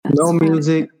No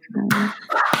music.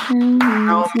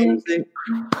 No music.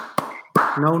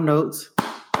 No notes.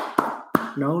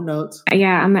 No notes.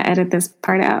 Yeah, I'm going to edit this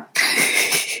part out.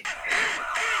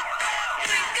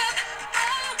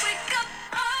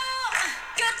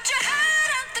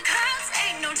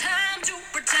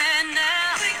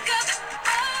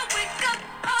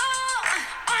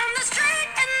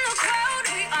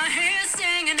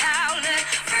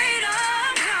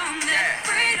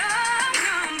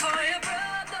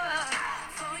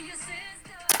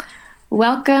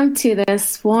 Welcome to the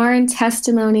Sworn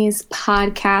Testimonies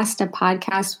podcast, a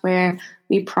podcast where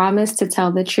we promise to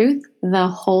tell the truth, the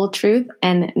whole truth,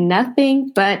 and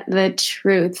nothing but the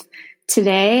truth.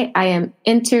 Today, I am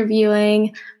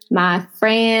interviewing my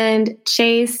friend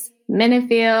Chase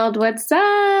Minifield. What's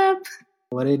up?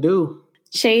 What it do?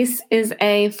 Chase is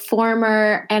a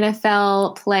former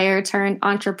NFL player turned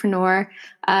entrepreneur.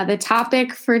 The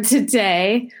topic for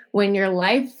today, when your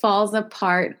life falls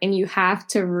apart and you have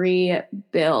to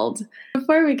rebuild.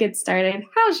 Before we get started,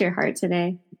 how's your heart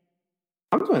today?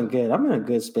 I'm doing good. I'm in a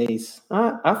good space.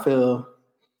 I feel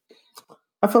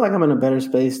like I'm in a better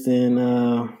space than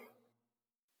I've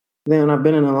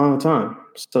been in a long time.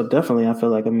 So definitely, I feel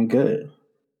like I'm good.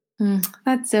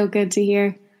 That's so good to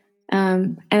hear.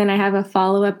 And then I have a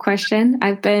follow-up question.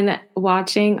 I've been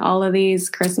watching all of these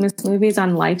Christmas movies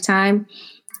on Lifetime,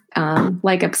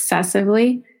 like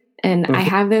obsessively. And I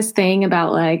have this thing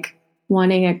about like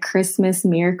wanting a Christmas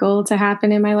miracle to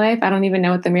happen in my life. I don't even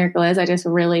know what the miracle is. I just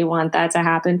really want that to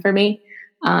happen for me.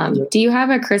 Do you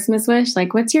have a Christmas wish?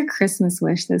 Like, what's your Christmas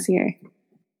wish this year?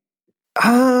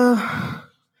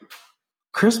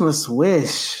 Christmas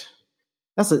wish.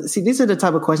 These are the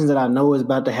type of questions that I know is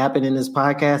about to happen in this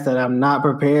podcast that I'm not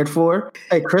prepared for.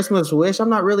 A Christmas wish.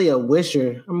 I'm not really a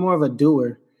wisher. I'm more of a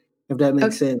doer, if that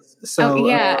makes sense. So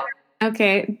yeah.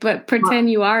 Okay, but pretend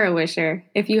you are a wisher.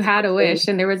 If you had a wish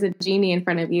and there was a genie in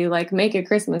front of you, like make a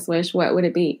Christmas wish, what would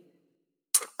it be?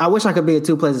 I wish I could be at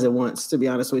two places at once, to be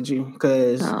honest with you,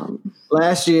 because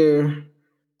last year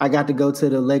I got to go to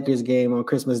the Lakers game on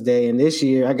Christmas Day, and this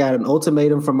year I got an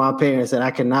ultimatum from my parents that I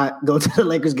cannot go to the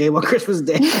Lakers game on Christmas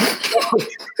Day.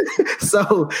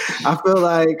 So I feel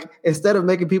like instead of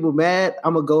making people mad,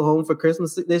 I'm gonna go home for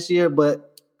Christmas this year, but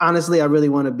honestly, I really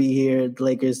want to be here at the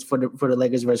Lakers for the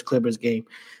Lakers versus Clippers game.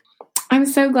 I'm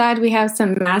so glad we have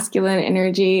some masculine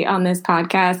energy on this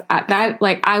podcast.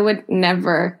 I would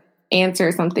never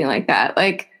answer something like that.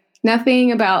 Like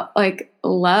nothing about like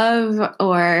love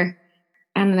or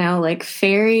I don't know, like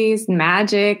fairies,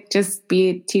 magic. Just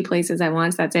be two places at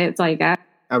once. That's it. It's like that.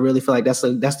 I really feel like that's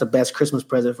the best Christmas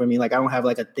present for me. Like I don't have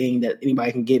like a thing that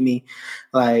anybody can get me.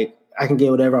 Like I can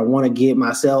get whatever I want to get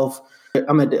myself.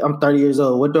 I'm 30 years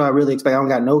old. What do I really expect? I don't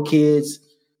got no kids.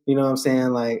 You know what I'm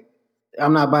saying? Like,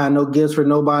 I'm not buying no gifts for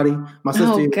nobody. My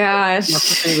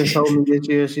sister even told me this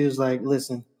year, she was like,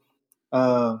 listen,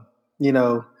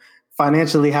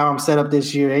 financially how I'm set up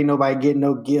this year, ain't nobody getting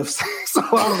no gifts. So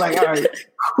I was like,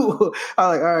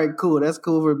 all right, cool. That's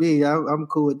cool for me. I'm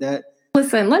cool with that.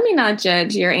 Listen, let me not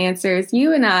judge your answers.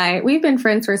 You and I, we've been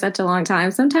friends for such a long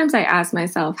time. Sometimes I ask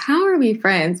myself, how are we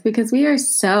friends? Because we are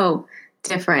so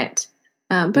different.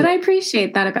 But I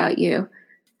appreciate that about you.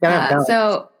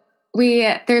 So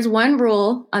there's one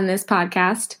rule on this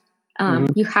podcast.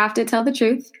 You have to tell the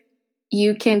truth.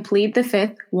 You can plead the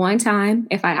fifth one time.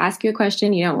 If I ask you a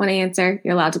question you don't want to answer,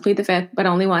 you're allowed to plead the fifth, but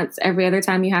only once. Every other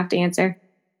time you have to answer.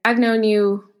 I've known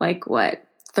you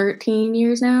 13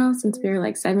 years now, since we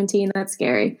were 17. That's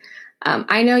scary.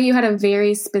 I know you had a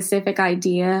very specific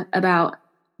idea about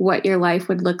what your life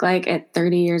would look like at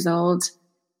 30 years old.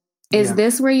 Is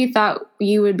this where you thought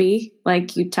you would be?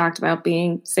 Like you talked about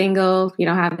being single, you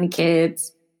don't have any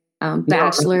kids,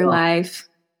 bachelor life.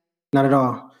 Not at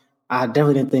all. I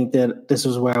definitely didn't think that this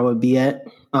was where I would be at.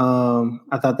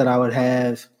 I thought that I would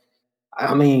have. I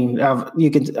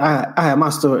had my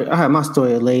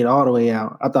story laid all the way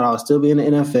out. I thought I would still be in the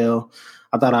NFL.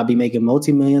 I thought I'd be making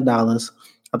multi-million dollars.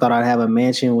 I thought I'd have a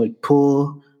mansion with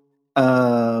pool,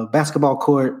 basketball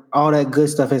court, all that good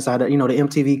stuff inside. The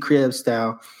MTV Crib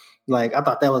style. Like, I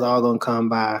thought that was all going to come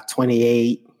by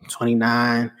 28,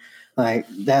 29. Like,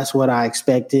 that's what I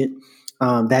expected.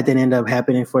 That didn't end up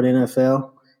happening for the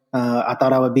NFL. I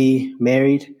thought I would be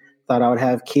married. Thought I would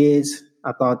have kids.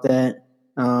 I thought that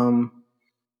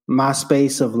my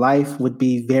space of life would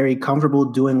be very comfortable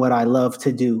doing what I love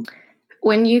to do.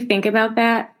 When you think about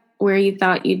that, where you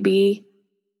thought you'd be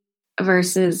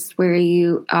versus where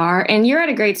you are, and you're at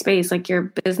a great space, like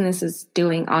your business is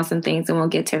doing awesome things, and we'll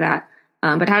get to that.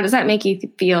 But how does that make you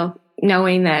feel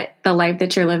knowing that the life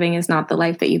that you're living is not the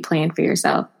life that you planned for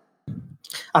yourself?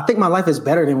 I think my life is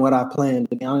better than what I planned,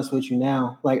 to be honest with you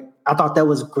now. Like, I thought that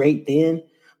was great then,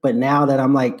 but now that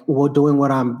I'm like, well, doing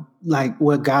what I'm like,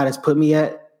 what God has put me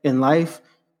at in life,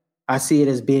 I see it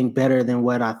as being better than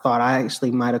what I thought. I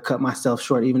actually might have cut myself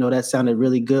short, even though that sounded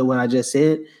really good what I just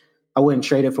said. I wouldn't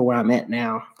trade it for where I'm at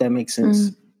now, if that makes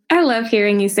sense. I love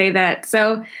hearing you say that.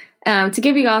 So to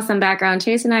give you all some background,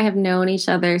 Chase and I have known each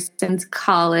other since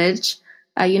college,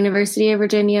 University of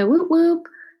Virginia, whoop, whoop.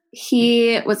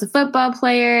 He was a football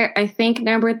player, I think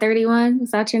number 31.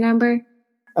 Is that your number?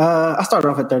 I started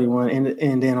off at 31,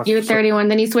 and then you were 31.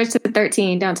 Then you switched to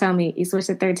 13. Don't tell me you switched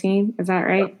to 13. Is that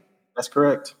right? That's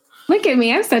correct. Look at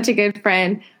me. I'm such a good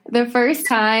friend. The first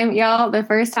time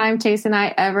Chase and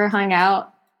I ever hung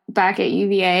out back at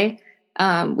UVA,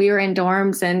 we were in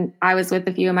dorms and I was with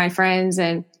a few of my friends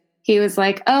and he was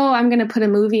like, oh, I'm going to put a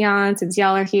movie on since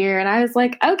y'all are here. And I was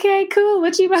like, okay, cool.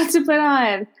 What you about to put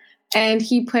on? And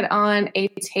he put on a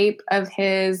tape of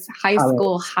his high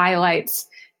school highlights.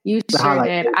 You sure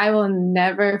did. I will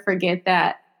never forget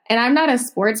that. And I'm not a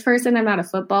sports person. I'm not a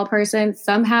football person.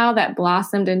 Somehow that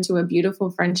blossomed into a beautiful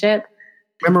friendship.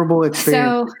 Memorable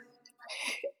experience. So,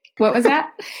 what was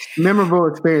that? Memorable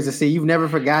experience to see. You've never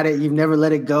forgot it. You've never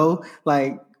let it go.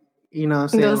 Like, you know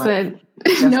what I'm saying?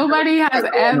 Listen, nobody has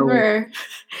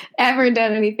ever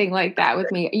done anything like that with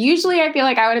me. Usually I feel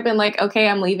like I would have been like, okay,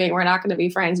 I'm leaving. We're not going to be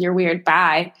friends. You're weird.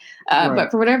 Bye. Right.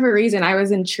 But for whatever reason, I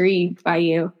was intrigued by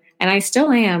you. And I still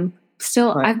am.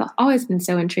 Right. I've always been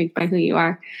so intrigued by who you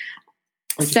are.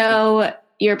 So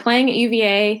you're playing at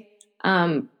UVA.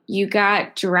 You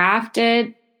got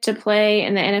drafted to play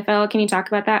in the NFL. Can you talk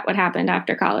about that? What happened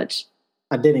after college?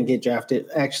 I didn't get drafted,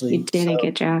 actually. You didn't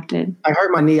get drafted. I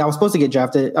hurt my knee. I was supposed to get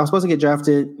drafted.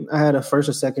 I had a first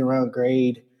or second round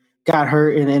grade. Got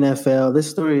hurt in the NFL. This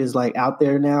story is like out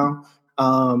there now.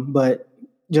 But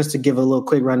just to give a little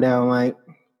quick rundown, like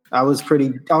I was pretty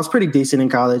decent in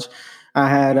college.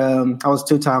 I was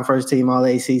 2-time first team All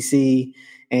ACC,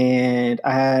 and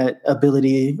I had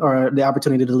ability or the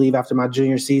opportunity to leave after my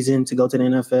junior season to go to the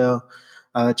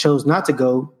NFL. Chose not to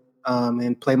go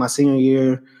and play my senior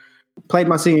year. Played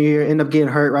my senior year, ended up getting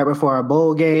hurt right before our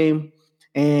bowl game.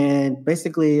 And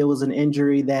basically it was an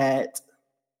injury that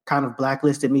kind of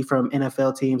blacklisted me from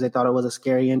NFL teams. They thought it was a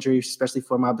scary injury, especially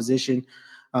for my position.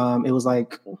 It was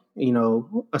like, you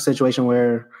know, a situation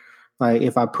where like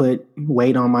if I put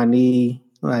weight on my knee,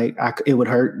 like it would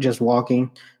hurt just walking.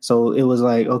 So it was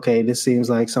like, okay, this seems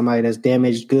like somebody that's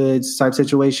damaged goods type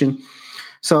situation.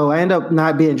 So I ended up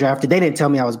not being drafted. They didn't tell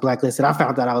me I was blacklisted. I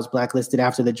found out I was blacklisted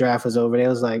after the draft was over. It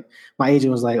was like, my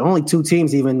agent was like, only 2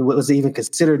 teams was even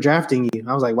considered drafting you.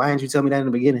 I was like, why didn't you tell me that in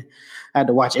the beginning? I had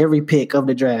to watch every pick of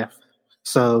the draft.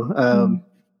 So,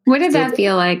 what did that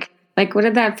feel like? Like, what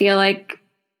did that feel like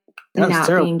not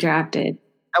being drafted?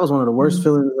 That was one of the worst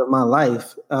feelings of my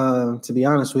life. To be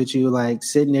honest with you, like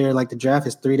sitting there, like the draft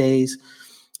is 3 days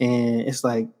and it's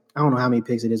like, I don't know how many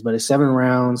picks it is, but it's 7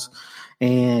 rounds.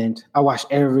 And I watched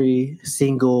every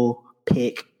single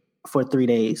pick for 3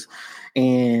 days.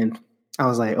 And I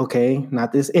was like, okay,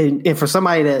 not this. And for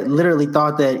somebody that literally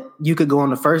thought that you could go on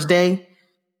the first day,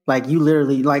 like you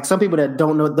literally, like some people that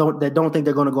don't think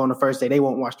they're going to go on the first day, they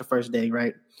won't watch the first day,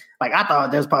 right? Like I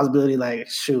thought there's a possibility like,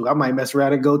 shoot, I might mess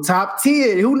around and go top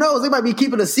 10. Who knows? They might be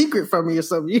keeping a secret from me or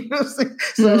something. You know what I'm saying?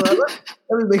 So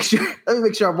let me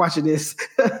make sure I'm watching this.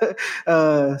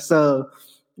 So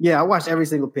yeah, I watched every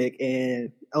single pick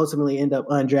and ultimately end up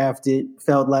undrafted.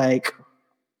 Felt like,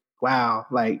 wow,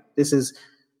 like this is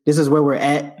where we're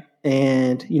at.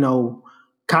 And, you know,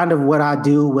 kind of what I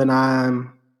do when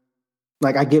I'm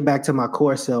like, I get back to my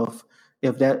core self,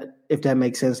 if that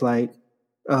makes sense. Like,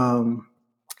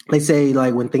 they say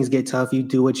like when things get tough, you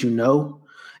do what you know.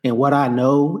 And what I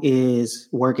know is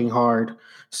working hard.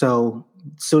 So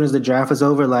as soon as the draft was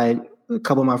over, like a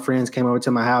couple of my friends came over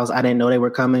to my house. I didn't know they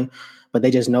were coming, but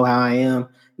they just know how I am.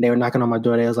 They were knocking on my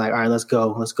door. They was like, all right, let's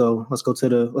go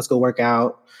work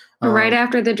out. Right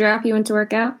after the draft, you went to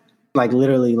work out? Like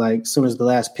literally, like as soon as the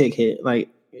last pick hit, like,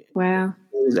 wow.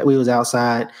 We was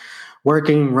outside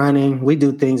working, running. We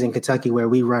do things in Kentucky where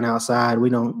we run outside. We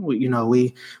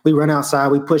run outside,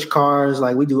 we push cars,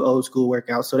 like we do old school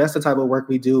workouts. So that's the type of work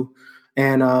we do.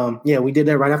 And we did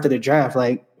that right after the draft.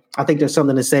 Like, I think there's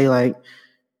something to say like,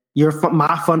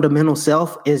 my fundamental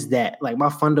self is that. Like my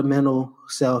fundamental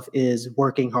self is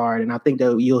working hard. And I think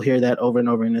that you'll hear that over and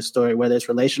over in this story, whether it's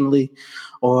relationally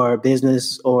or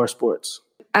business or sports.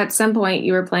 At some point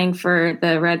you were playing for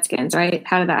the Redskins, right?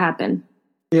 How did that happen?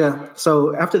 Yeah.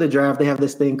 So after the draft, they have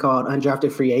this thing called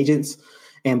undrafted free agents.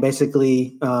 And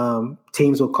basically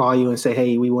teams will call you and say,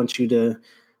 hey, we want you to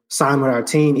sign with our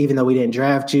team, even though we didn't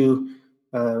draft you.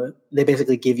 they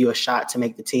basically give you a shot to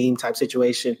make the team type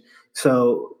situation.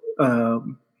 So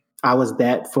I was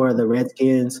that for the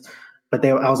Redskins, but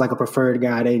I was like a preferred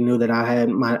guy. They knew that I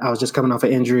was just coming off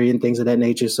an injury and things of that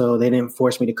nature. So they didn't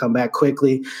force me to come back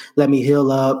quickly, let me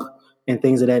heal up and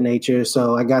things of that nature.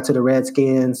 So I got to the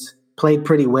Redskins, played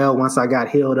pretty well once I got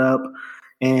healed up,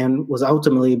 and was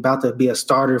ultimately about to be a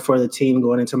starter for the team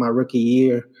going into my rookie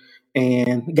year,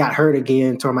 and got hurt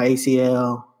again, tore my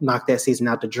ACL, knocked that season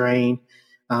out the drain.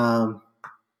 And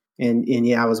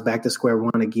yeah, I was back to square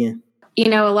one again.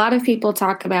 A lot of people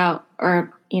talk about,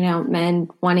 or, men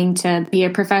wanting to be a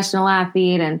professional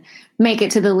athlete and make it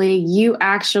to the league. You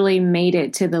actually made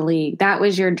it to the league. That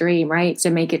was your dream, right? To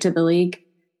make it to the league?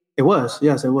 It was.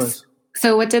 Yes, it was.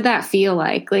 So what did that feel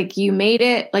like? Like, you made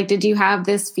it? Like, did you have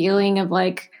this feeling of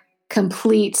like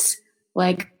complete,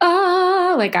 like,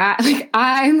 I'm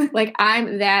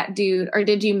that dude? Or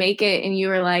did you make it and you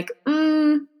were like,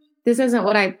 this isn't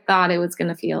what I thought it was going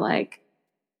to feel like?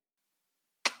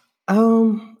 I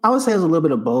would say it was a little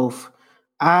bit of both.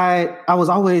 I was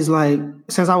always like,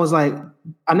 since I was like,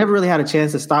 I never really had a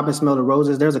chance to stop and smell the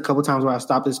roses. There's a couple times where I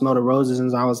stopped and smelled the roses,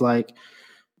 and I was like,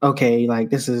 okay,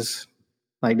 this is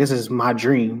my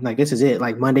dream. Like, this is it.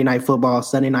 Like, Monday Night Football,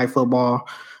 Sunday Night Football.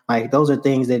 Like, those are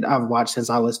things that I've watched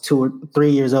since I was 2 or 3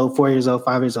 years old, 4 years old,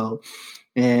 5 years old.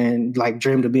 And like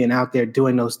dreamed of being out there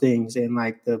doing those things, and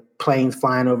like the planes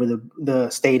flying over the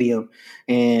stadium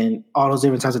and all those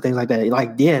different types of things like that.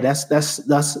 Like, yeah,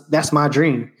 that's my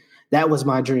dream. That was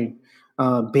my dream,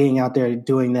 being out there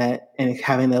doing that and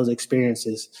having those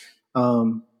experiences.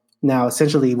 Now,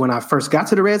 essentially, when I first got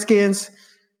to the Redskins,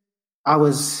 I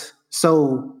was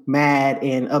so mad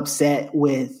and upset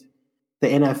with the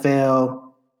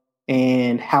NFL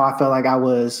and how I felt like I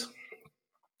was,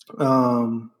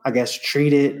 I guess,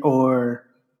 treated, or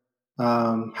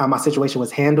how my situation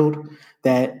was handled,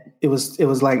 that it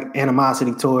was like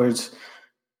animosity towards,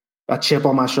 a chip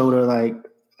on my shoulder. Like,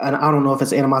 I don't know if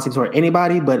it's animosity toward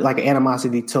anybody, but like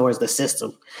animosity towards the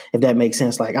system, if that makes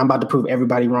sense. Like, I'm about to prove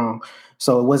everybody wrong.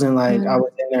 So it wasn't like I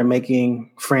was in there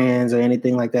making friends or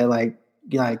anything like that. Like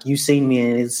you seen me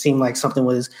and it seemed like something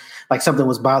was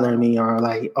bothering me, or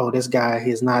like, oh, this guy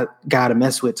is not guy to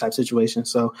mess with type situation.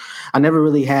 So I never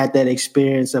really had that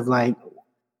experience of like,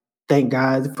 thank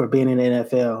God for being in the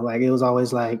NFL. Like, it was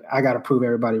always like, I got to prove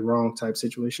everybody wrong type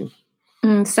situation.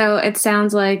 So it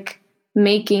sounds like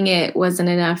making it wasn't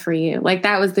enough for you. Like,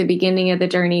 that was the beginning of the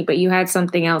journey, but you had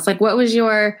something else. Like, what was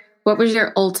your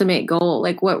ultimate goal?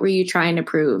 Like, what were you trying to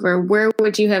prove, or where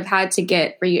would you have had to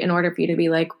get for you in order for you to be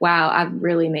like, wow, I've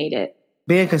really made it?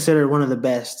 Being considered one of the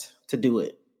best to do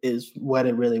it is what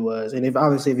it really was. And if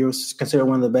you're considered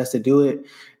one of the best to do it,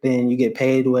 then you get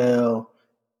paid well,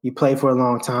 you play for a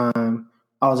long time,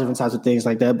 all different types of things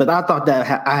like that. But I thought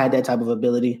that I had that type of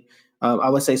ability.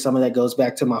 I would say some of that goes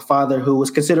back to my father, who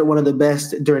was considered one of the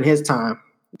best during his time.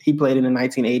 He played in the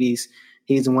 1980s.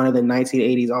 He's one of the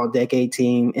 1980s all-decade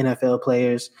team NFL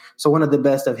players, so one of the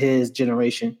best of his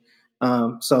generation.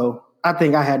 So I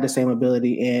think I had the same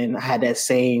ability, and I had that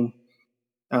same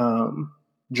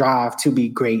drive to be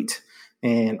great.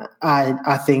 And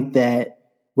I think that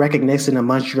recognition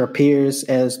amongst your peers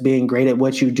as being great at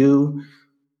what you do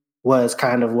was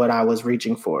kind of what I was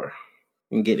reaching for.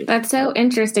 That's so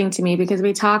interesting to me, because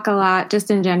we talk a lot just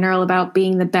in general about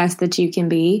being the best that you can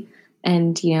be.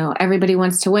 And, everybody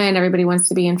wants to win. Everybody wants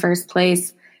to be in first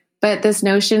place. But this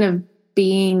notion of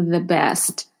being the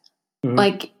best,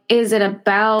 like, is it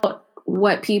about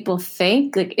what people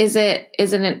think? Like, is it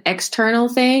an external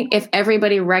thing? If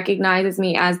everybody recognizes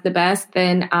me as the best,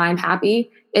 then I'm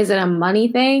happy. Is it a money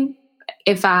thing?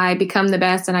 If I become the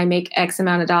best and I make X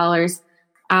amount of dollars,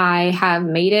 I have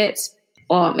made it.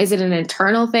 Is it an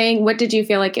internal thing? What did you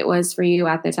feel like it was for you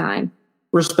at the time?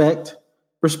 Respect.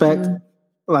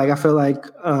 Like, I feel like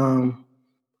a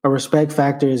respect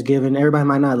factor is given. Everybody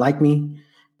might not like me.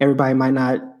 Everybody might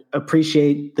not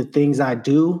appreciate the things I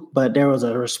do, but there was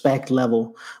a respect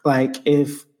level. Like,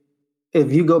 if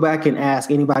you go back and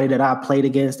ask anybody that I played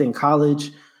against in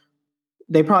college,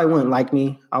 they probably wouldn't like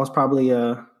me. I was probably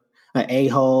an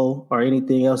a-hole or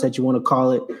anything else that you want to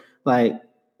call it. Like,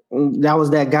 that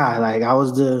was that guy. Like, I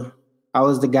was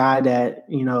the guy that,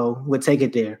 would take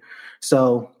it there.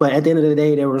 So, but at the end of the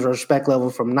day, there was a respect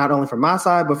level from not only from my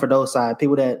side, but for those side,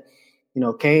 people that,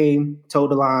 came,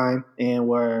 toed the line, and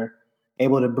were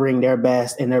able to bring their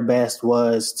best, and their best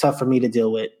was tough for me to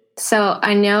deal with. So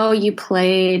I know you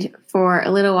played for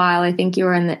a little while. I think you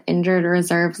were in the injured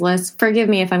reserves list. Forgive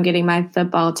me if I'm getting my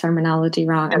football terminology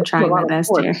wrong. I'm trying my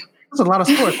best here. There's a lot of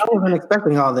sports. I wasn't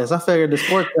expecting all this. I figured the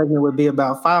sports segment would be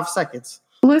about 5 seconds.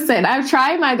 Listen, I've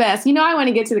tried my best. I want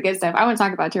to get to the good stuff. I want to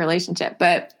talk about your relationship.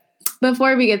 But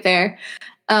before we get there,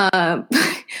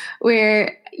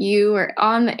 where you were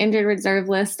on the injured reserve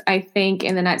list, I think,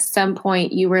 and then at some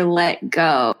point you were let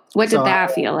go. What did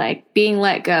that feel like, being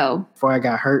let go? Before I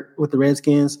got hurt with the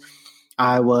Redskins,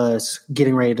 I was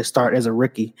getting ready to start as a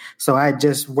rookie. So I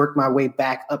just worked my way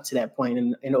back up to that point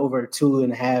in over a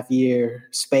 2.5 year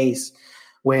space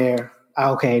where,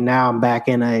 okay, now I'm back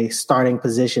in a starting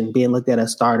position, being looked at as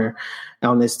a starter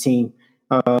on this team.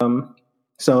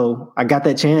 So I got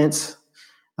that chance,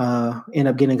 ended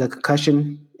up getting a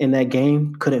concussion in that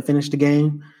game, couldn't finish the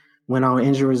game, went on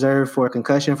injured reserve for a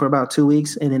concussion for about 2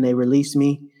 weeks, and then they released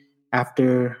me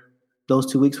after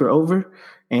those 2 weeks were over.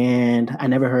 And I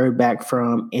never heard back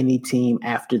from any team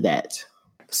after that.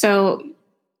 So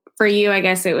for you, I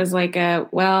guess it was like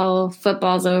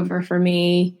football's over for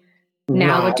me.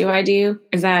 Now what do I do?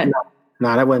 Is that?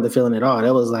 No, that wasn't the feeling at all.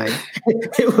 That was like,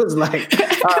 it was like,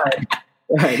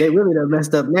 all right, they really done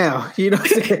messed up now. You know what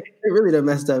I'm saying? They really done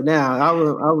messed up now. I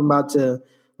was about to,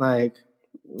 like,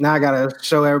 now I got to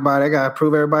show everybody, I got to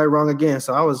prove everybody wrong again.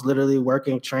 So I was literally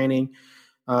working, training,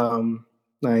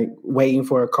 like waiting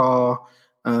for a call.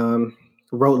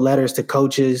 Wrote letters to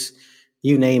coaches,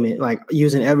 you name it, like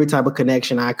using every type of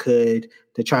connection I could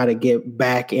to try to get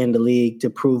back in the league to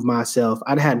prove myself.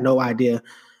 I had no idea.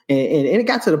 And it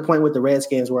got to the point with the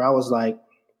Redskins where I was like,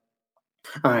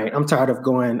 all right, I'm tired of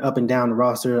going up and down the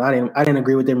roster. I didn't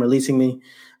agree with them releasing me.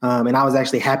 And I was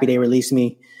actually happy they released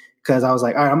me because I was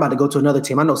like, all right, I'm about to go to another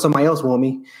team. I know somebody else want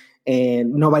me.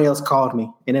 And nobody else called me.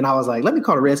 And then I was like, let me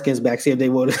call the Redskins back, see if they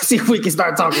will, see if we can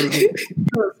start talking again.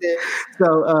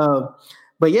 So,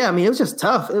 but yeah, I mean, it was just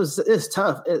tough. It's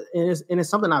tough. And it's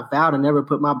something I vowed to never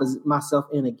put myself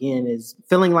in again, is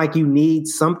feeling like you need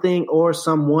something or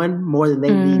someone more than they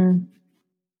need.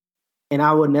 And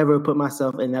I would never put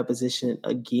myself in that position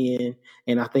again.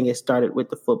 And I think it started with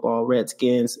the football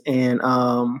Redskins. And,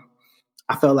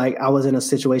 I felt like I was in a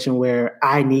situation where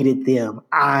I needed them.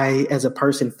 I, as a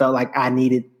person, felt like I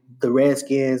needed the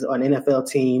Redskins or an NFL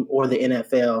team or the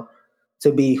NFL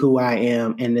to be who I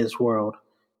am in this world.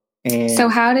 And so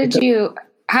how did you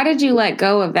let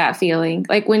go of that feeling?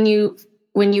 Like when you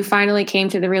finally came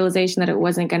to the realization that it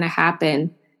wasn't going to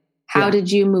happen, how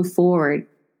did you move forward?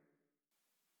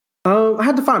 I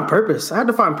had to find purpose. I had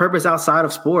to find purpose outside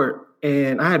of sport.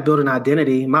 And I had built an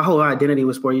identity. My whole identity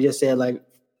was sport. You just said, like,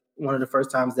 one of the first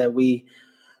times that we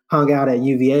hung out at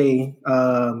UVA,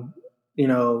 I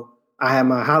had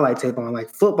my highlight tape on. Like,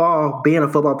 football, being a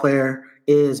football player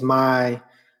is my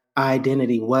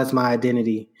identity, was my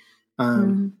identity.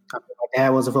 My dad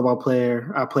was a football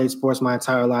player. I played sports my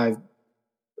entire life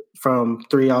from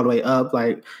 3 all the way up,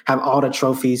 like have all the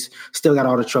trophies, still got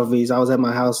all the trophies. I was at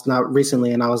my house not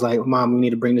recently and I was like, Mom, we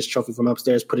need to bring this trophy from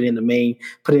upstairs, put it in the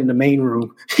main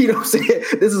room. You know what I'm saying?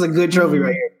 This is a good trophy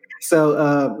right here.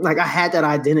 So, I had that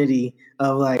identity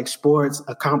of like sports,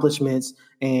 accomplishments,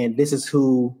 and this is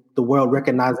who the world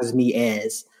recognizes me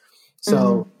as.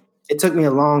 So it took me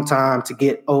a long time to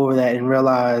get over that and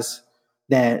realize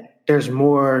that there's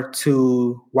more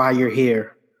to why you're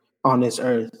here on this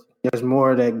earth. There's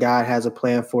more that God has a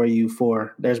plan for you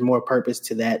for. There's more purpose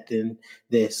to that than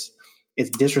this. It's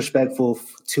disrespectful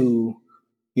to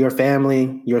your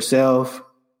family, yourself,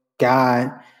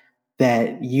 God,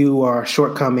 that you are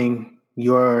shortcoming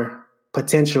your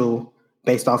potential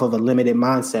based off of a limited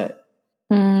mindset.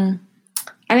 I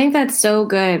think that's so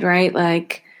good, right?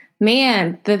 Like,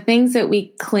 man, the things that we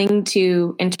cling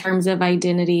to in terms of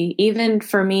identity, even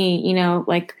for me,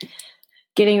 like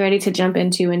getting ready to jump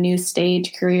into a new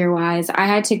stage career-wise, I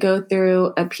had to go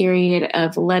through a period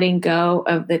of letting go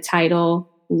of the title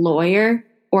lawyer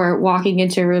or walking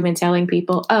into a room and telling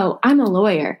people, oh, I'm a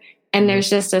lawyer. And there's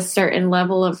just a certain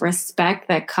level of respect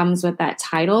that comes with that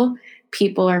title.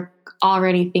 People are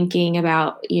already thinking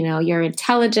about, your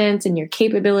intelligence and your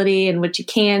capability and what you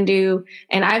can do.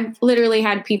 And I've literally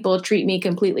had people treat me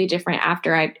completely different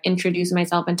after I introduce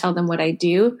myself and tell them what I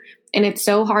do. And it's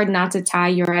so hard not to tie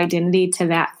your identity to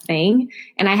that thing.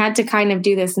 And I had to kind of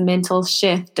do this mental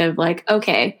shift of like,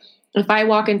 okay, if I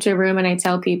walk into a room and I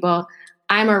tell people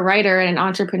I'm a writer and an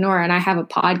entrepreneur and I have a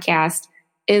podcast,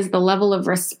 is the level of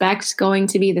respect going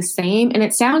to be the same? And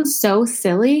it sounds so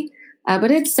silly,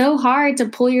 but it's so hard to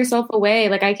pull yourself away.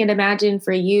 Like, I can imagine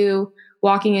for you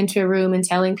walking into a room and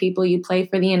telling people you play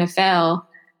for the NFL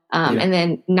and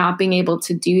then not being able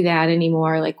to do that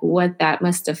anymore, like what that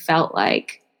must have felt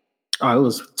like. Oh, it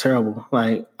was terrible.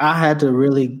 Like, I had to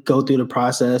really go through the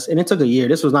process, and it took a year.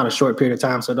 This was not a short period of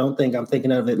time, so don't think I'm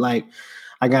thinking of it like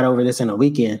I got over this in a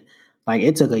weekend. Like,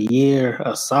 it took a year,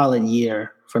 a solid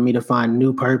year, for me to find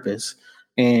new purpose.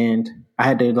 and I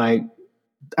had to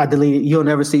I deleted. You'll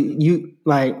never see you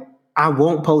like. I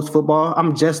won't post football.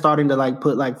 I'm just starting to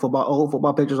put old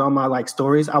football pictures on my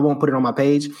stories. I won't put it on my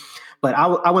page, but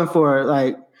I went for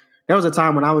there was a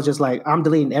time when I was just I'm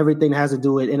deleting everything that has to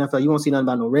do with NFL. You won't see nothing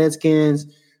about no Redskins.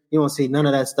 You won't see none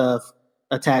of that stuff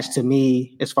attached to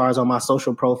me as far as on my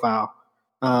social profile.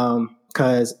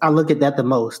 Cause I look at that the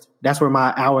most. That's where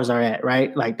my hours are at,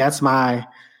 right? That's my,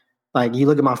 you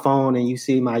look at my phone and you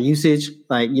see my usage,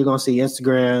 you're going to see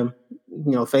Instagram,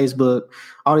 Facebook,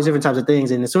 all these different types of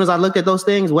things. And as soon as I looked at those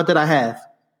things, what did I have?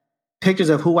 Pictures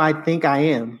of who I think I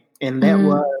am. And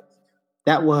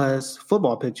that was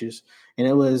football pictures, and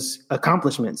it was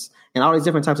accomplishments and all these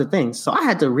different types of things. So I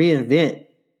had to reinvent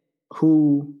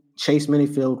who Chase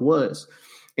Minifield was.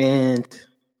 And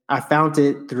I found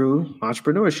it through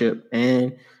entrepreneurship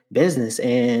and business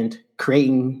and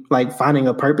creating, finding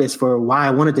a purpose for why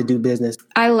I wanted to do business.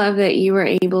 I love that you were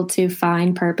able to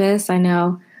find purpose. I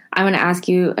know I'm going to ask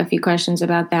you a few questions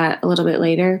about that a little bit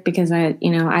later, because I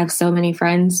have so many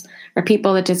friends or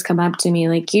people that just come up to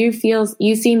me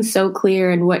you seem so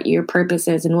clear in what your purpose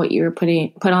is and what you were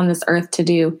put on this earth to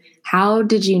do. How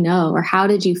did you know, or how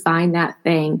did you find that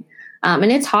thing?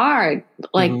 And it's hard,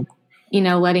 letting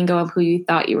go of who you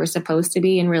thought you were supposed to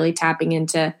be and really tapping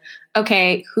into,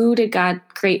 okay, who did God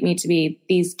create me to be?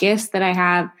 These gifts that I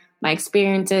have, my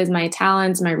experiences, my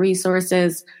talents, my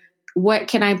resources. What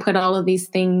can I put all of these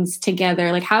things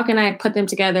together? How can I put them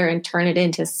together and turn it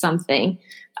into something?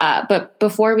 But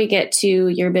before we get to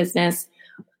your business,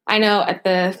 I know at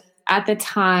the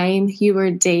time you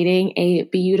were dating a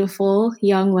beautiful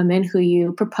young woman who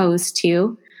you proposed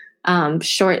to.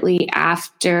 Shortly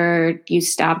after you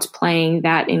stopped playing,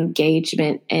 that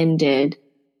engagement ended.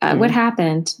 What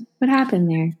happened? What happened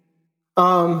there?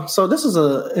 So this is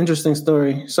an interesting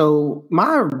story. So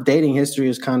my dating history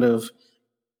is kind of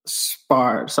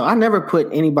sparred. So I never put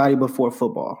anybody before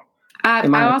football.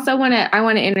 I also want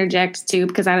to interject too,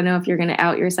 because I don't know if you're going to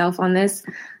out yourself on this.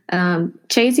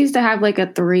 Chase used to have a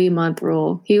 3-month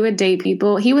rule. He would date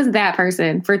people. He was that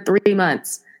person for 3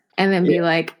 months and then be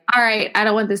like, all right, I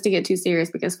don't want this to get too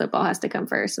serious because football has to come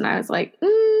first. And I was like,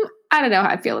 I don't know how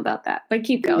I feel about that, but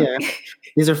keep going. Yeah,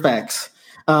 these are facts.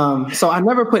 So I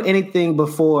never put anything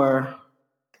before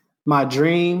my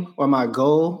dream or my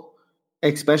goal,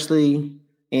 especially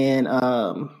in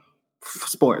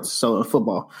sports, so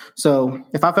football. So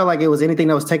if I felt like it was anything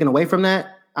that was taken away from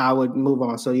that, I would move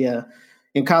on. So yeah,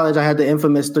 in college I had the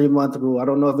infamous 3-month rule. I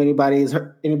don't know if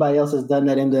anybody else has done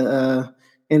that in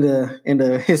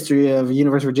the history of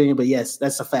University of Virginia, but yes,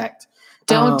 that's a fact.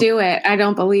 Don't do it. I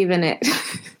don't believe in it.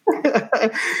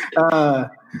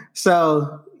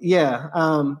 So yeah,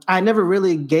 I never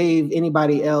really gave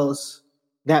anybody else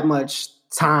that much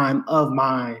time of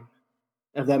mine,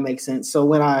 if that makes sense. So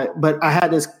but I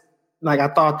had this, I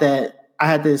thought that I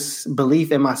had this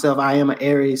belief in myself. I am an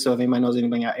Aries. So if anybody knows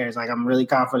anything about Aries, I'm really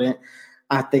confident.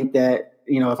 I think that,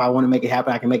 if I want to make it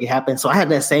happen, I can make it happen. So I had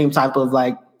that same type of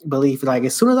belief.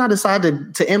 As soon as I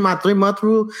decided to end my 3-month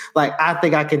rule, I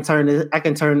think I can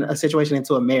turn a situation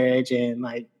into a marriage and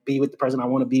be with the person I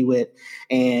want to be with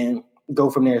and go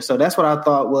from there. So that's what I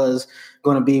thought was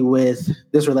going to be with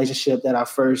this relationship that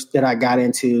I got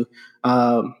into.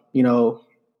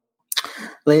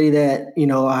 Lady that,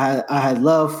 I had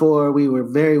love for. We were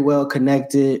very well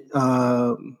connected.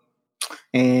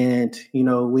 And,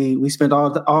 we spent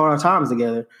all our times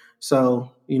together.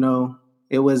 So,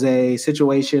 it was a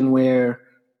situation where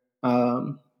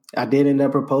I did end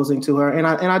up proposing to her. And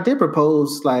I did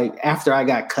propose after I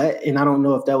got cut. And I don't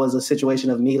know if that was a situation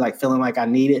of me feeling like I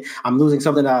need it. I'm losing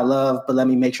something that I love, but let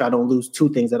me make sure I don't lose 2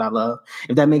 things that I love,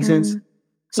 if that makes sense.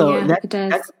 So yeah,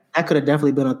 that could have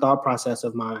definitely been a thought process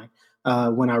of mine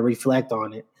when I reflect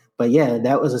on it. But yeah,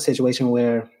 that was a situation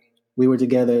where we were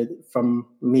together from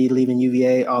me leaving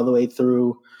UVA all the way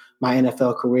through my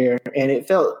NFL career. And it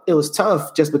was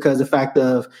tough just because the fact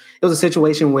of it was a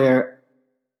situation where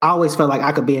I always felt like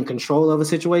I could be in control of a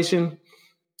situation.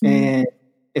 And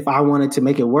if I wanted to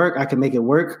make it work, I could make it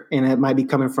work. And it might be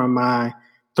coming from my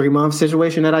 3-month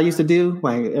situation that I used to do.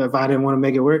 If I didn't want to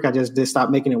make it work, I just stop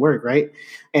making it work. Right.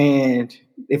 And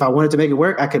if I wanted to make it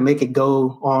work, I could make it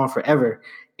go on forever.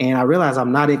 And I realized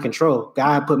I'm not in control.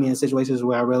 God put me in situations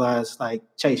where I realized,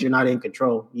 Chase, you're not in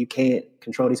control. You can't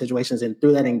control these situations. And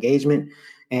through that engagement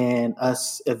and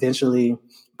us eventually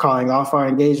calling off our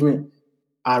engagement,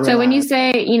 I realized. So when you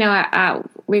say,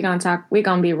 we're going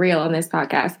to be real on this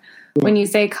podcast. Yeah. When you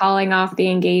say calling off the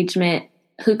engagement,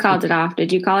 who called it off?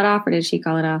 Did you call it off or did she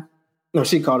call it off? No,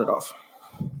 she called it off.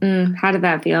 How did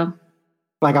that feel?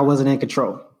 Like I wasn't in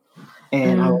control.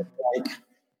 And I was like,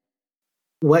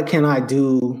 what can I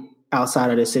do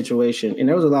outside of this situation. And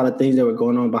there was a lot of things that were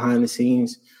going on behind the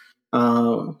scenes.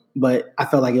 But I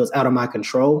felt like it was out of my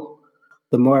control.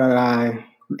 The more that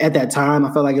at that time,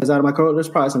 I felt like it was out of my control. There's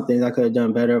probably some things I could have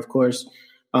done better, of course.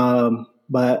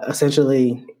 But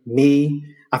essentially,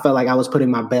 I felt like I was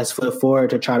putting my best foot forward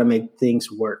to try to make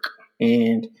things work.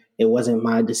 And it wasn't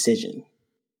my decision.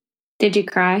 Did you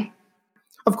cry?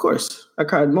 Of course. I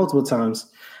cried multiple times.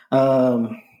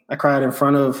 I cried in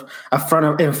front of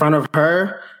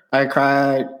her. I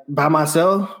cried by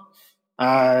myself.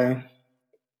 I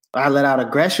let out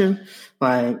aggression.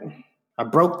 Like, I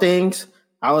broke things.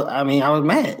 I was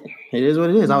mad. It is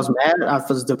what it is. I was mad. I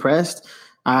was depressed.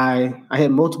 I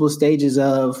had multiple stages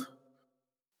of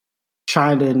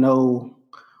trying to know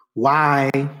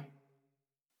why.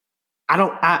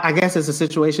 I guess it's a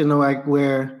situation like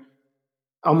where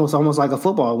almost like a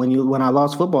football. When I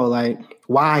lost football, like,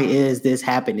 why is this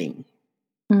happening?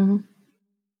 Mm-hmm.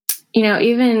 You know,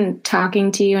 even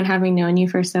talking to you and having known you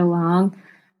for so long,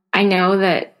 I know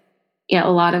that a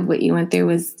lot of what you went through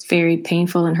was very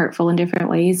painful and hurtful in different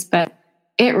ways, but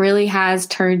it really has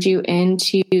turned you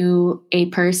into a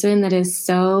person that is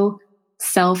so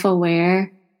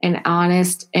self-aware and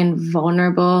honest and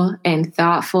vulnerable and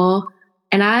thoughtful.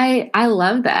 And I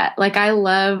love that. Like, I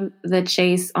love the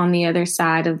chase on the other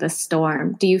side of the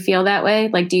storm. Do you feel that way?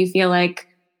 Like, do you feel like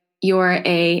you're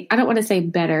I don't want to say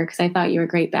better because I thought you were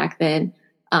great back then,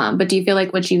 but do you feel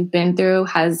like what you've been through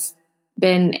has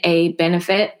been a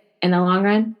benefit in the long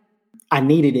run? I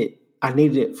needed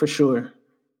it for sure.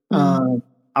 Mm-hmm.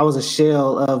 I was a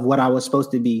shell of what I was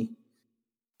supposed to be.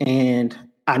 And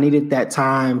I needed that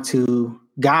time to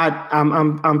God.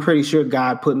 I'm pretty sure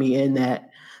God put me in that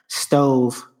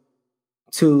stove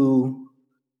to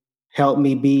help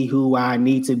me be who I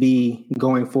need to be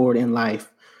going forward in life.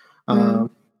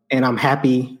 And I'm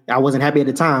happy. I wasn't happy at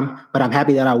the time, but I'm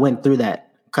happy that I went through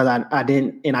that because I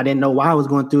didn't know why I was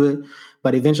going through it.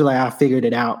 But eventually I figured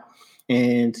it out.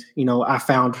 And,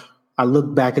 I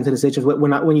looked back into the situation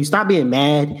when you stop being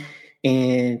mad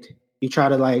and you try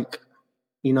to, like,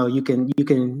 you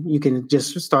can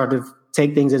just start to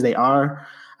take things as they are.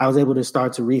 I was able to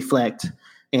start to reflect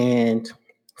and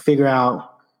figure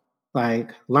out,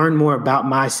 like, learn more about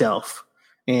myself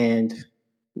and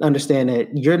understand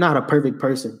that you're not a perfect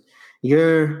person.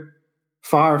 You're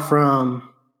far from,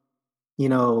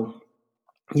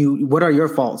 what are your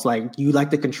faults? Like, you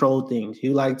like to control things.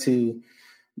 You like to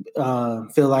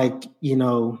feel like,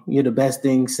 you're the best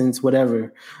thing since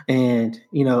whatever. And,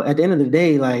 at the end of the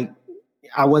day, like,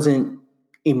 I wasn't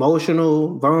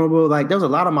emotional, vulnerable. Like, there was a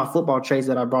lot of my football traits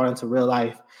that I brought into real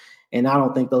life. And I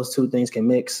don't think those two things can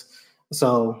mix.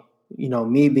 So,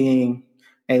 me being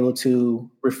able to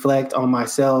reflect on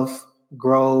myself,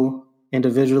 grow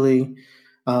individually.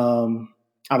 I've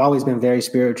always been very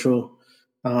spiritual.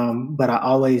 But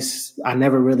I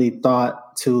never really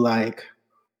thought to, like,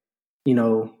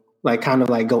 kind of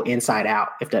like go inside out,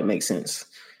 if that makes sense.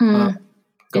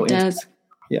 It does.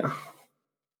 Yeah.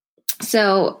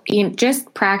 So,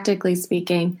 just practically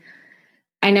speaking,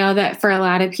 I know that for a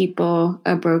lot of people,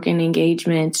 a broken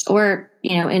engagement or,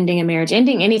 ending a marriage,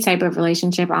 ending any type of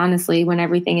relationship, honestly, when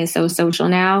everything is so social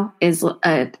now, is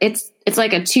it's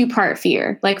like a 2-part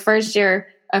fear. Like, first, you're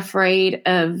afraid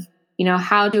of,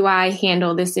 how do I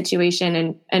handle this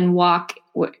situation and walk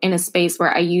in a space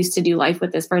where I used to do life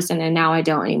with this person and now I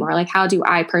don't anymore? Like, how do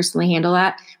I personally handle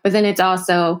that? But then it's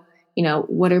also,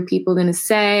 what are people going to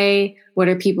say? What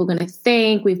are people going to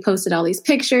think? We've posted all these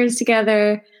pictures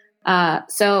together.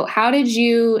 So how did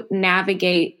you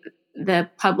navigate the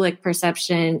public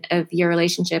perception of your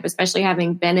relationship, especially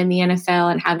having been in the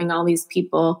NFL and having all these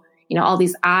people, all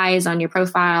these eyes on your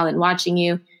profile and watching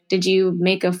you? Did you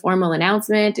make a formal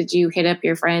announcement? Did you hit up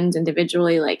your friends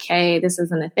individually like, hey, this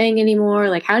isn't a thing anymore?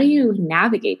 Like, how do you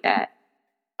navigate that?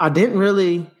 I didn't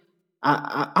really.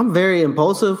 I'm very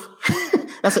impulsive.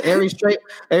 That's an Aries trait.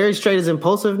 Aries trait is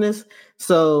impulsiveness.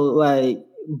 So, like,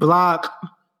 block,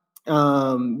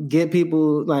 get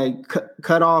people, like,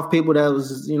 cut off people that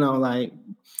was,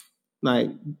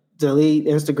 like delete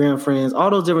Instagram friends, all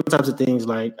those different types of things.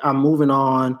 Like, I'm moving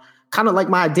on. Kind of like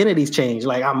my identity's changed.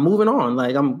 Like, I'm moving on.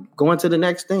 Like, I'm going to the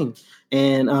next thing.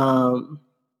 And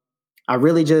I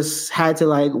really just had to,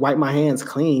 like, wipe my hands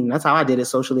clean. That's how I did it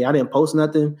socially. I didn't post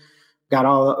nothing.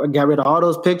 Got rid of all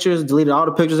those pictures, deleted all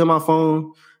the pictures in my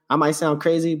phone. I might sound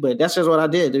crazy, but that's just what I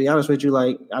did, to be honest with you.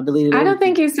 Like, I deleted I don't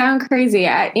think you sound crazy.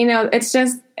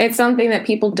 It's something that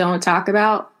people don't talk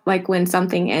about. Like, when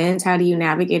something ends, how do you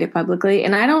navigate it publicly?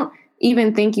 And I don't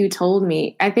even think you told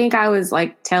me. I think I was,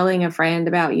 like, telling a friend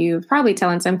about you, probably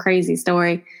telling some crazy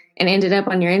story, and ended up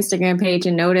on your Instagram page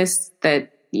and noticed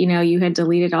that you had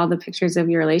deleted all the pictures of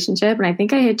your relationship. And I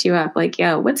think I hit you up like,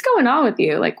 yo, what's going on with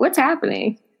you? Like, what's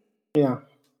happening? Yeah.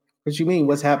 What you mean?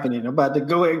 What's happening? I'm about to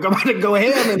go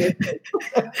ham in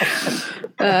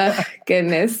it.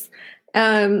 Goodness.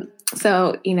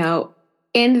 So,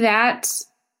 in that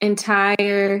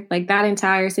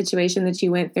entire situation that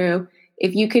you went through,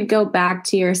 if you could go back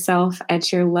to yourself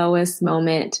at your lowest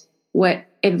moment, what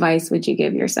advice would you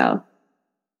give yourself?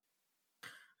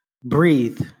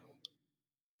 Breathe.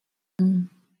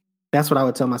 That's what I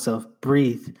would tell myself.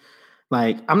 Breathe.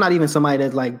 Like, I'm not even somebody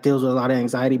that like deals with a lot of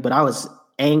anxiety, but I was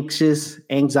anxious,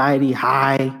 anxiety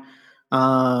high,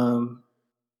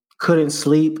 couldn't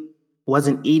sleep,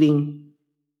 wasn't eating.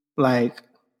 Like,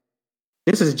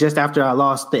 this is just after I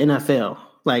lost the NFL.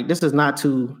 Like, this is not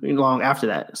too long after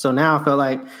that. So now I felt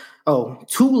like, 2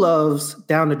 loves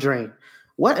down the drain.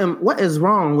 What is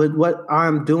wrong with what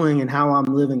I'm doing and how I'm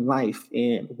living life?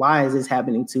 And why is this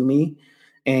happening to me?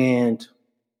 And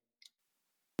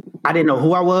I didn't know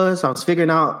who I was. I was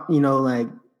figuring out, like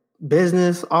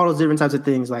business, all those different types of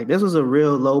things. Like, this was a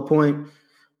real low point.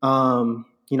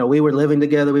 We were living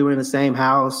together. We were in the same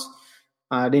house.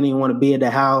 I didn't even want to be at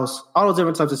the house. All those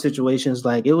different types of situations.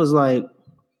 Like, it was like,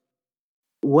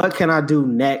 what can I do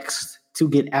next to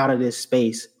get out of this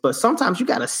space? But sometimes you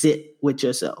got to sit with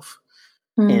yourself.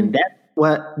 And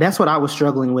that's what I was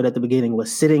struggling with at the beginning,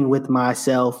 was sitting with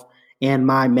myself and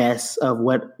my mess of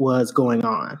what was going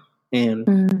on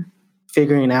and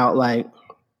figuring out like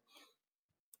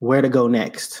where to go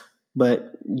next.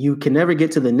 But you can never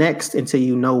get to the next until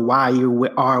you know why you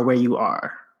are where you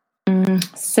are.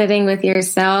 Sitting with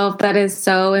yourself, that is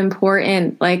so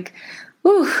important. Like,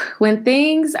 when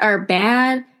things are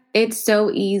bad, it's so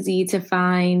easy to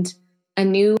find a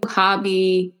new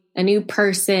hobby, a new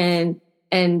person,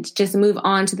 and just move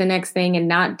on to the next thing and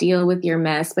not deal with your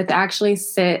mess, but to actually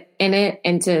sit in it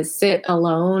and to sit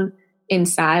alone in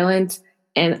silence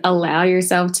and allow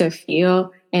yourself to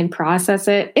feel and process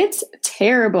it. It's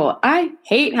terrible. I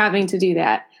hate having to do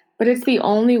that, but it's the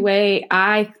only way,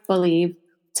 I believe,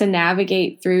 to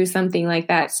navigate through something like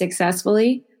that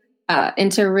successfully, and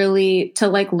to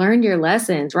learn your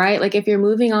lessons, right? Like, if you're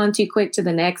moving on too quick to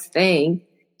the next thing,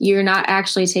 you're not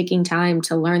actually taking time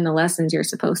to learn the lessons you're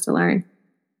supposed to learn.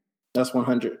 That's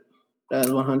 100. That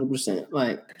is 100%.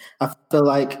 Like, I feel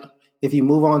like if you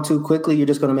move on too quickly, you're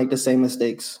just going to make the same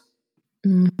mistakes.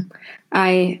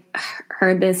 I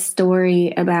heard this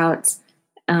story about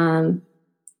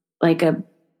like a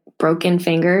broken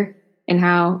finger, and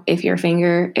how if your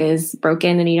finger is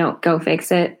broken and you don't go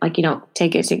fix it, like you don't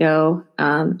take it to go,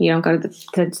 you don't go to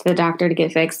the doctor to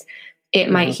get fixed, it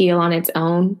might heal on its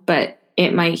own, but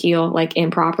it might heal like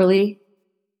improperly.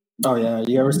 Oh yeah,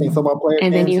 you ever seen football players?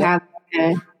 And then you have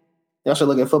y'all should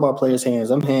look at football players' hands.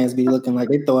 Them hands be looking like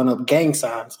they throwing up gang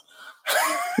signs.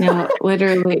 No,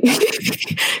 literally.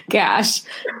 Gosh.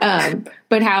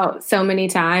 But how so many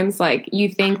times, like, you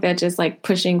think that just like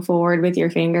pushing forward with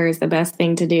your finger is the best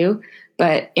thing to do.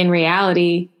 But in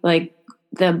reality, like,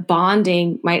 the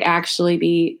bonding might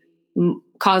actually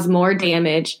cause more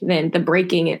damage than the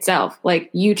breaking itself. Like,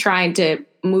 you trying to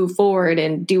move forward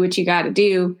and do what you got to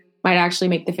do might actually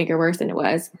make the finger worse than it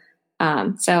was.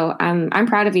 So I'm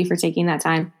proud of you for taking that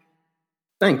time.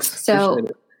 Thanks. So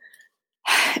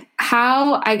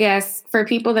how, I guess, for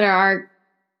people that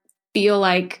feel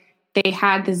like they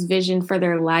had this vision for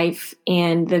their life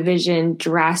and the vision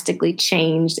drastically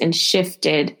changed and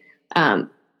shifted,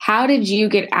 how did you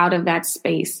get out of that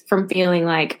space from feeling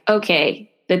like,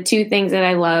 okay, the 2 things that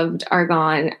I loved are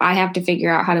gone, I have to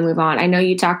figure out how to move on? I know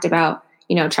you talked about,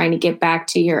 trying to get back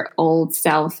to your old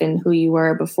self and who you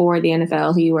were before the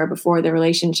NFL, who you were before the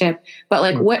relationship, but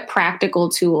like, what practical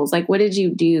tools, like, what did you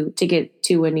do to get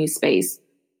to a new space?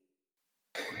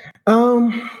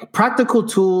 Practical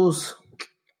tools,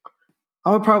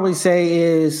 I would probably say,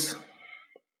 is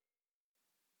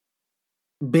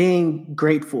being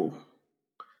grateful.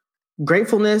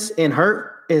 Gratefulness and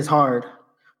hurt is hard.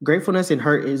 Gratefulness and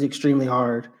hurt is extremely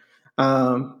hard.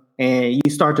 And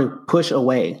you start to push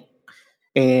away,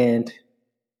 and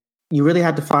you really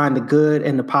have to find the good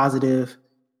and the positive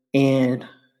in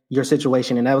your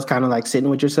situation. And that was kind of like sitting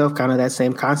with yourself, kind of that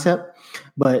same concept.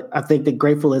 But I think that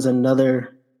grateful is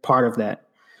another part of that.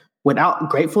 Without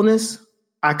gratefulness,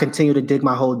 I continue to dig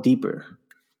my hole deeper.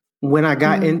 When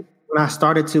I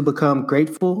started to become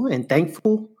grateful and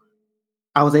thankful,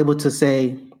 I was able to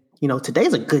say, today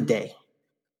is a good day.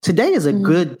 Today is a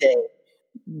good day.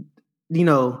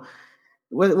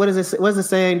 What is it? What's it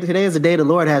saying? Today is the day the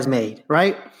Lord has made,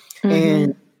 right?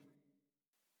 And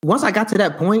once I got to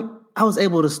that point, I was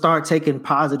able to start taking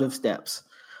positive steps.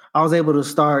 I was able to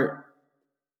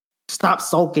stop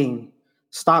sulking,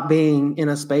 stop being in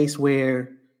a space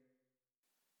where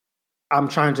I'm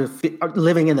trying to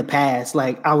living in the past.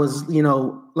 Like I was,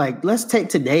 like let's take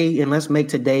today and let's make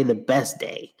today the best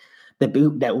day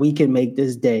that we can make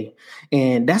this day.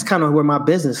 And that's kind of where my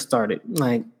business started.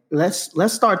 Like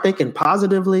let's start thinking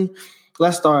positively.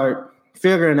 Let's start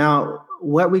figuring out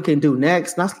what we can do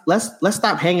next. Let's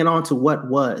stop hanging on to what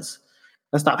was.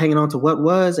 Let's stop hanging on to what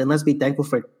was, and let's be thankful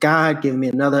for God giving me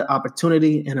another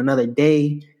opportunity and another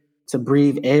day to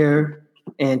breathe air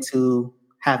and to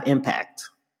have impact.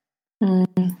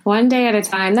 One day at a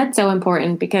time. That's so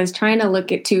important because trying to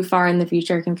look at too far in the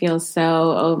future can feel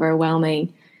so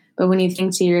overwhelming. But when you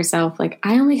think to yourself, like,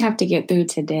 I only have to get through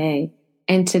today,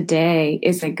 and today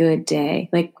is a good day.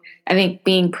 Like, I think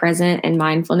being present and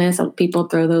mindfulness, people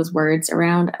throw those words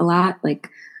around a lot. Like,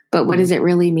 but what does it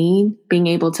really mean? Being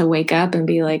able to wake up and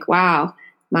be like, wow,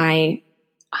 my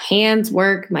hands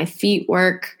work, my feet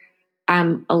work.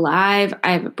 I'm alive.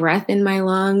 I have breath in my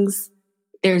lungs.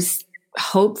 There's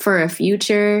hope for a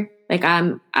future. Like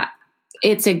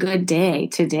it's a good day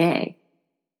today.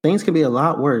 Things could be a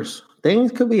lot worse.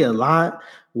 Things could be a lot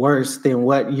worse than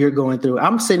what you're going through.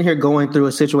 I'm sitting here going through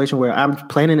a situation where I'm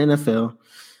playing in NFL.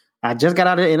 I just got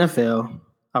out of the NFL.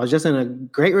 I was just in a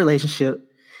great relationship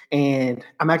and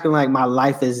I'm acting like my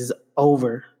life is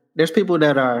over. There's people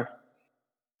that are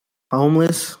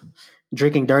homeless,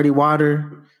 drinking dirty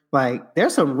water. Like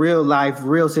there's some real life,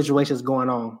 real situations going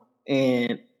on.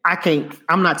 And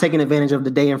I'm not taking advantage of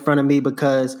the day in front of me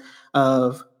because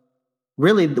of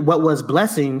really what was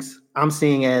blessings I'm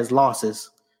seeing as losses,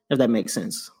 if that makes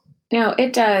sense. No,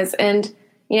 it does. And,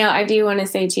 I do want to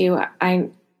say to you,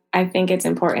 I think it's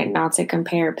important not to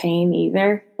compare pain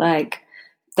either. Like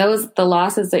the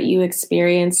losses that you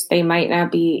experience, they might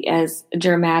not be as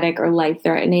dramatic or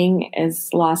life-threatening as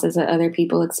losses that other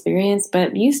people experience,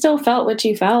 but you still felt what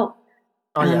you felt.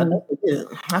 Oh yeah,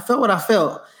 I felt what I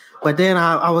felt. But then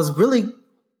I was really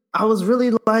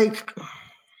like,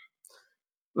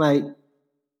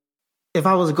 if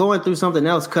I was going through something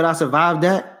else, could I survive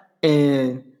that?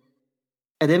 And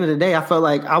at the end of the day, I felt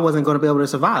like I wasn't going to be able to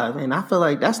survive. And I feel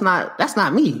like that's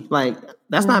not me. Like,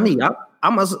 that's not me.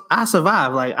 I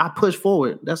survive. Like, I push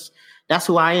forward. That's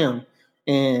who I am.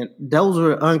 And those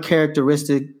were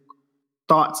uncharacteristic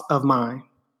thoughts of mine.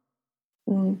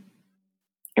 Mm.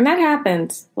 And that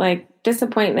happens. Like,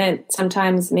 disappointment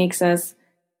sometimes makes us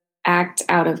act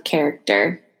out of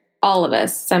character. All of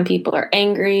us. Some people are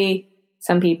angry.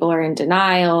 Some people are in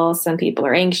denial. Some people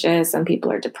are anxious. Some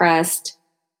people are depressed.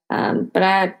 But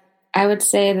I would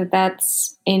say that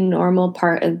that's a normal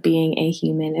part of being a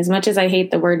human. As much as I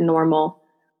hate the word normal,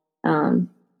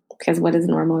 because what does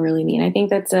normal really mean? I think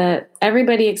that's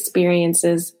everybody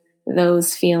experiences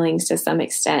those feelings to some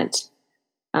extent.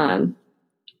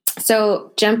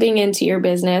 So jumping into your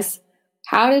business,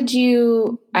 how did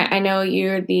you, I know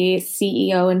you're the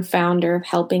CEO and founder of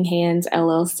Helping Hands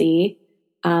LLC.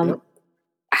 Yep.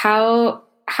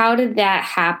 How did that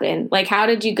happen? Like, how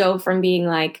did you go from being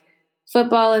like,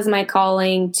 football is my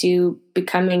calling to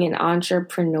becoming an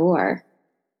entrepreneur?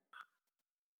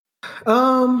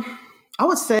 I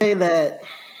would say that,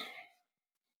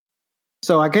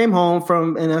 so I came home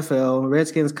from NFL,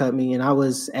 Redskins cut me, and I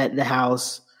was at the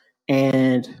house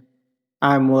and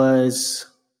I was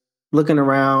looking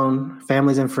around,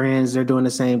 families and friends, they're doing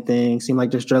the same thing. Seem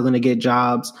like they're struggling to get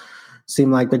jobs.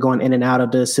 Seem like they're going in and out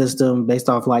of the system based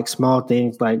off like small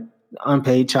things like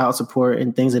unpaid child support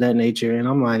and things of that nature. And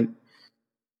I'm like,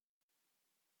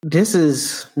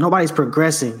 nobody's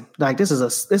progressing. Like this is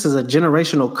a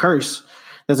generational curse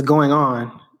that's going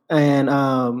on. And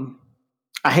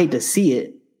I hate to see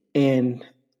it. And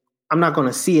I'm not going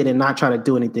to see it and not try to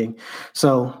do anything.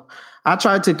 So I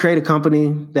tried to create a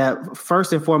company that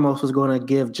first and foremost was going to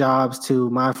give jobs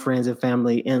to my friends and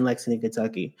family in Lexington,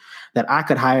 Kentucky, that I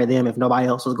could hire them if nobody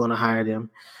else was going to hire them.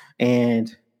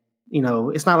 And,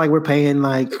 it's not like we're paying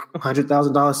like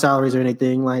 $100,000 salaries or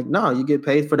anything. Like, no, you get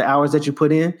paid for the hours that you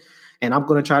put in. And I'm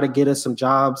going to try to get us some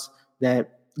jobs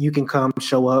that you can come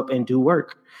show up and do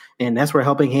work. And that's where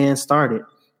Helping Hands started.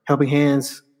 Helping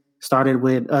Hands started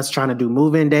with us trying to do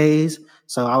move-in days.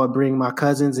 So I would bring my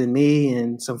cousins and me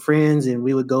and some friends, and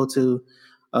we would go to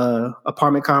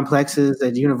apartment complexes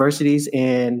at universities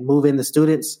and move in the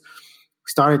students.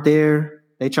 Started there.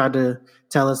 They tried to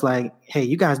tell us like, hey,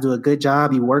 you guys do a good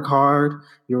job. You work hard.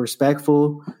 You're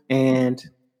respectful. And,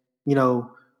 we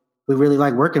really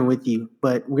like working with you.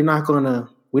 But we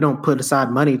don't put aside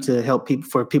money to help people,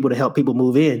 for people to help people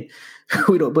move in.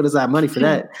 We don't put aside money for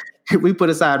that. We put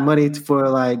aside money for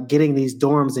like getting these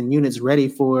dorms and units ready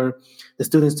for the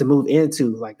students to move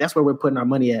into. Like that's where we're putting our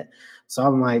money at. So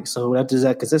I'm like, so what does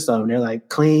that consist of? And they're like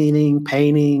cleaning,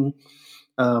 painting,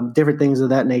 different things of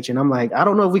that nature. And I'm like, I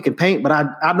don't know if we can paint, but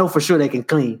I know for sure they can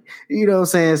clean. You know what I'm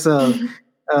saying? So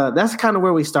that's kind of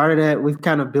where we started at. We've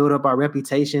kind of built up our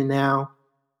reputation now,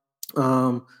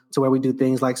 to where we do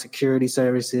things like security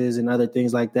services and other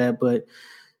things like that. But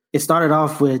it started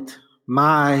off with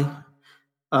my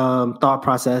thought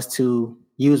process to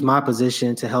use my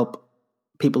position to help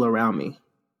people around me.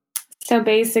 So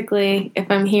basically, if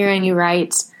I'm hearing you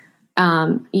right,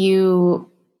 you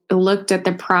looked at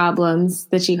the problems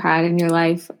that you had in your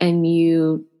life and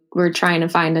you were trying to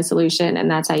find a solution, and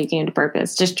that's how you came to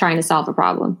Purpose, just trying to solve a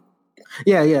problem.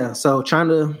 Yeah. So trying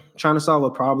to solve a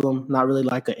problem, not really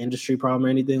like an industry problem or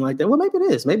anything like that. Well, maybe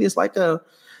it is. Maybe it's like a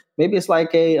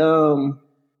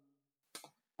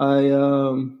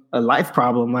life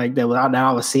problem like that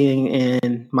I was seeing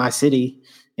in my city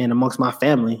and amongst my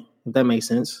family, if that makes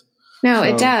sense. No,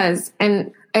 it does.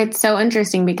 And it's so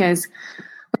interesting because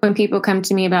when people come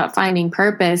to me about finding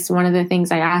purpose, one of the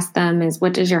things I ask them is,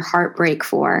 what does your heart break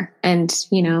for? And,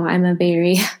 I'm a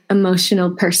very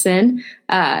emotional person.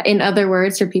 In other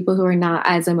words, for people who are not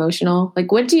as emotional,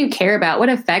 like, what do you care about? What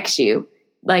affects you?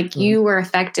 Like, you were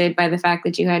affected by the fact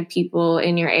that you had people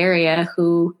in your area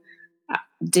who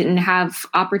didn't have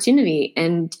opportunity,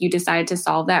 and you decided to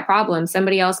solve that problem.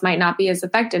 Somebody else might not be as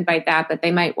affected by that, but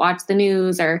they might watch the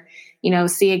news or,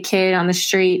 see a kid on the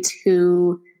street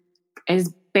who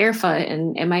is barefoot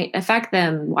and it might affect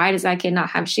them. Why does that kid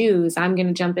not have shoes? I'm going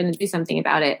to jump in and do something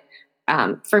about it.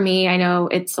 For me, I know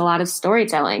it's a lot of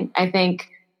storytelling. I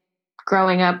think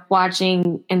growing up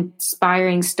watching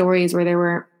inspiring stories where there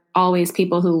were always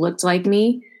people who looked like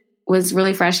me was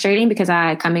really frustrating, because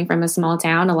coming from a small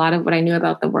town, a lot of what I knew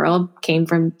about the world came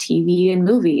from TV and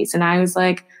movies. And I was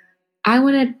like, I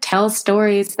want to tell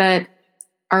stories that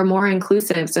are more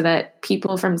inclusive so that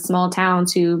people from small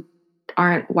towns who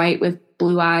aren't white with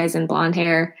blue eyes and blonde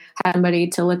hair have somebody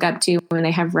to look up to when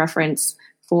they have reference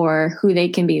for who they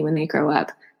can be when they grow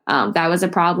up. That was a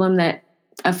problem that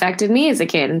affected me as a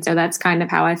kid. And so that's kind of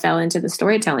how I fell into the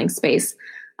storytelling space.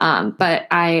 But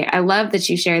I love that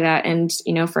you share that. And,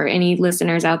 for any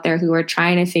listeners out there who are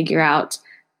trying to figure out,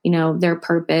 their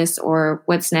purpose or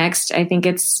what's next, I think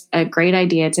it's a great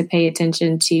idea to pay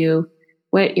attention to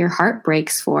what your heart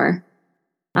breaks for.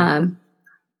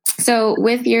 So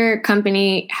with your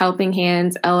company, Helping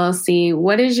Hands LLC,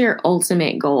 what is your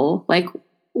ultimate goal? Like,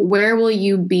 where will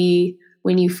you be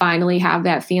when you finally have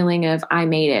that feeling of, I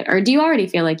made it? Or do you already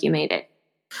feel like you made it?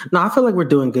 No, I feel like we're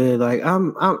doing good. Like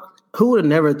who would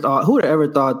have ever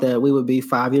thought that we would be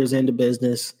 5 years into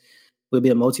business, we'd be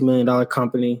a multi-million-dollar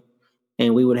company,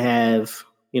 and we would have,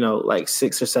 like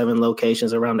 6 or 7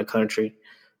 locations around the country,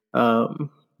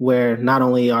 where not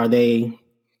only are they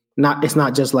it's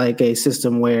not just like a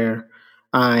system where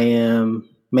I am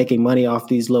making money off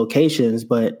these locations,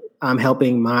 but I'm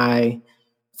helping my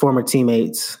former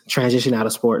teammates transition out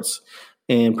of sports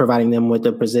and providing them with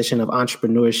a position of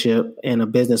entrepreneurship and a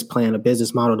business plan, a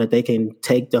business model that they can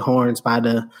take the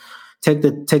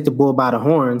bull by the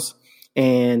horns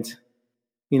and,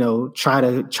 try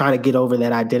to get over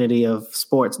that identity of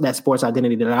sports, that sports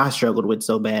identity that I struggled with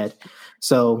so bad.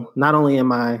 So not only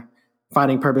am I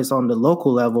finding purpose on the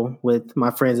local level with my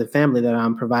friends and family, that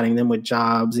I'm providing them with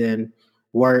jobs and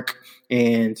work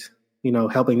and,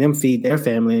 helping them feed their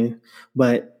family,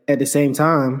 but at the same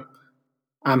time,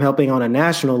 I'm helping on a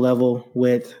national level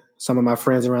with some of my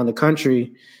friends around the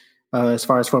country, as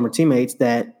far as former teammates,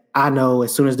 that I know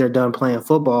as soon as they're done playing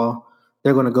football,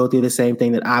 they're going to go through the same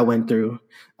thing that I went through,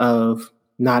 of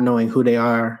not knowing who they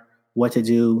are, what to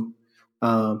do,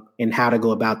 and how to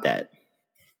go about that.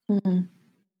 Mm-hmm.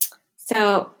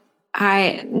 So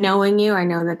knowing you, I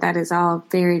know that is all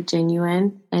very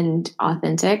genuine and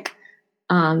authentic.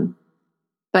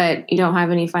 But you don't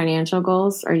have any financial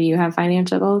goals, or do you have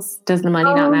financial goals? Does the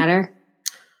money not matter?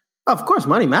 Of course,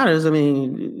 money matters. I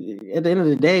mean, at the end of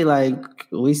the day, like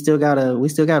we still got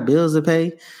bills to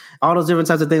pay, all those different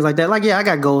types of things like that. Like, yeah, I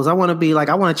got goals. I want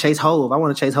to chase Hove. I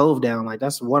want to chase Hove down. Like,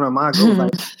 that's one of my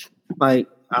goals. like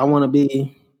I want to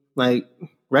be like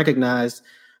recognized,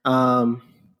 or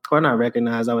not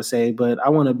recognized, I would say, but I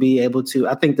want to be able to.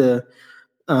 I think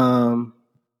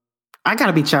I got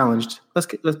to be challenged. Let's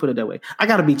put it that way. I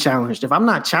got to be challenged. If I'm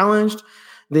not challenged,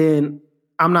 then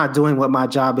I'm not doing what my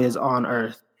job is on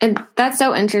earth. And that's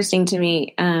so interesting to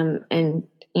me. And,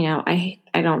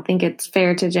 I don't think it's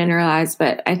fair to generalize,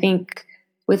 but I think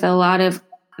with a lot of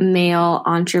male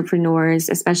entrepreneurs,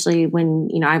 especially when,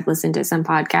 I've listened to some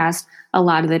podcasts, a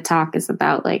lot of the talk is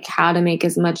about like how to make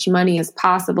as much money as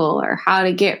possible or how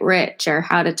to get rich or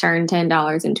how to turn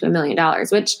 $10 into $1 million,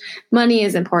 which money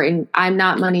is important. I'm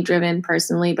not money driven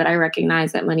personally, but I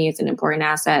recognize that money is an important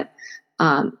asset.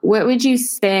 What would you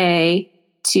say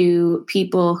to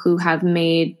people who have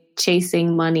made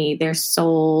chasing money their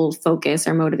sole focus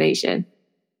or motivation?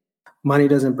 Money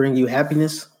doesn't bring you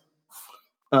happiness.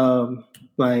 I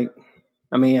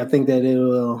think that it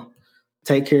will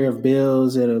take care of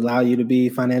bills. It'll allow you to be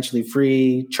financially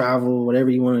free, travel, whatever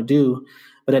you want to do.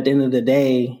 But at the end of the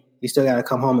day, you still got to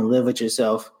come home and live with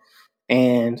yourself.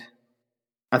 And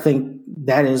I think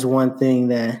that is one thing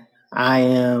that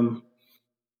I'm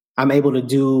able to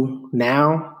do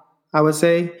now, I would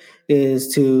say,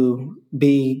 is to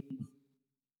be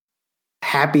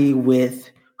happy with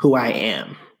who I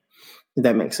am. If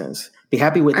that makes sense. Be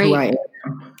happy with who I am.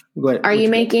 Are you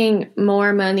making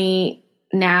more money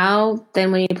now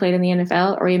than when you played in the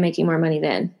NFL, or are you making more money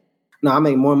then? No, I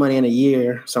make more money in a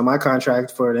year. So my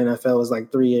contract for the NFL was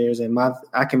like 3 years, and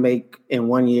I can make in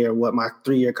 1 year what my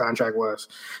 3-year contract was.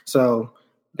 So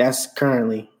that's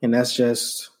currently, and that's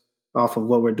just off of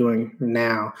what we're doing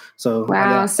now. So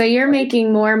wow. So you're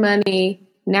making more money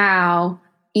now,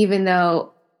 even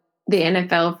though the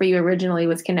NFL for you originally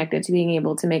was connected to being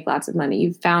able to make lots of money.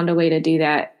 You've found a way to do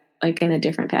that like in a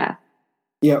different path.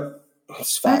 Yep.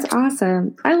 That's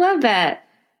awesome. I love that.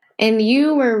 And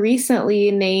you were recently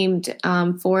named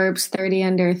Forbes 30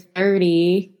 under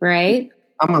 30, right?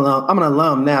 I'm an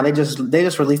alum now. They just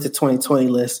released the 2020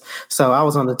 list. So I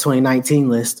was on the 2019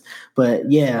 list. But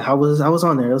yeah, I was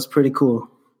on there. It was pretty cool.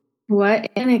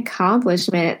 What an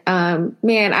accomplishment.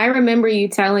 Man, I remember you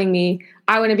telling me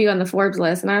I want to be on the Forbes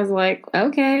list. And I was like,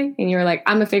 okay. And you were like,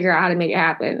 I'm going to figure out how to make it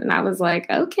happen. And I was like,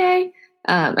 okay.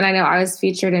 And I know I was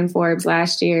featured in Forbes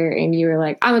last year, and you were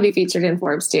like, I'm going to be featured in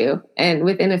Forbes too. And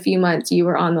within a few months, you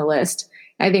were on the list.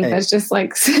 I think that's just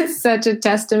like such a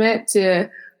testament to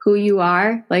who you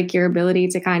are, like your ability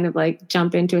to kind of like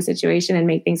jump into a situation and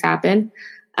make things happen.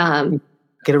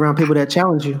 Get around people that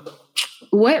challenge you.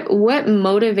 What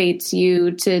motivates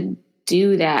you to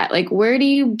do that? Like, where do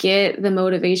you get the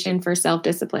motivation for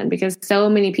self-discipline? Because so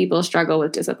many people struggle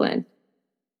with discipline.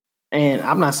 And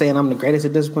I'm not saying I'm the greatest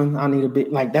at discipline. I need to be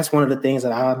like, that's one of the things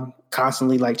that I'm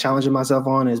constantly like challenging myself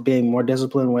on, is being more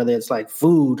disciplined, whether it's like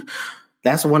food.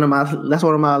 That's one of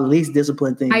my least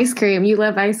disciplined things. Ice cream. You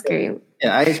love ice cream.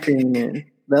 Yeah, ice cream, man.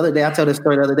 The other day, I told this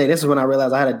story the other day. This is when I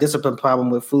realized I had a discipline problem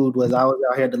with food. Was I was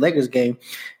out here at the Lakers game,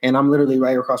 and I'm literally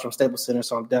right across from Staples Center,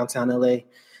 so I'm downtown LA.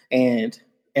 And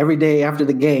every day after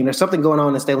the game, there's something going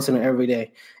on in Staples Center every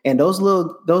day. And those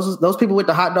people with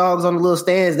the hot dogs on the little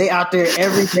stands, they out there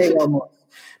every day almost.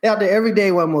 They out there every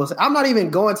day almost. I'm not even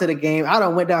going to the game. I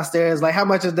done went downstairs like, how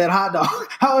much is that hot dog?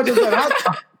 How much is that hot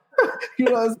dog? You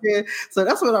know what I'm saying? So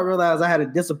that's when I realized I had a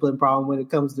discipline problem when it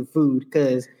comes to food,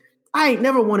 because I ain't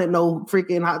never wanted no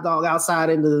freaking hot dog outside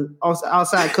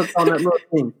cooked on that little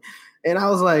thing. And I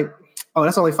was like, oh,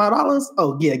 that's only $5?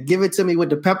 Oh, yeah, give it to me with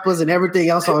the peppers and everything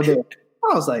else on there.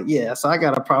 I was like, yeah, so I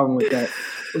got a problem with that.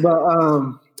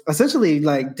 But essentially,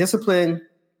 like, discipline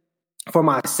for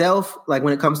myself, like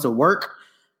when it comes to work,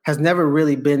 has never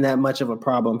really been that much of a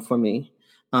problem for me.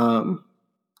 And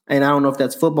I don't know if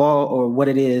that's football or what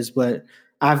it is, but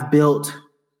I've built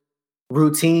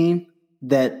routine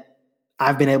that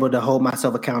I've been able to hold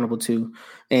myself accountable to.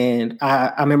 And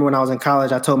I remember when I was in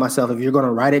college, I told myself, if you're going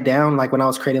to write it down, like when I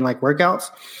was creating like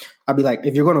workouts, I'd be like,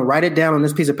 if you're going to write it down on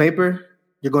this piece of paper,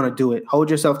 you're going to do it. Hold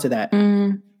yourself to that.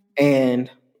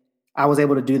 And I was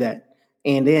able to do that.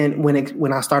 And then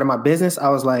when I started my business, I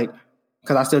was like,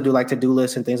 because I still do like to-do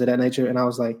lists and things of that nature. And I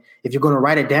was like, if you're going to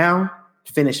write it down,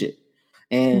 finish it.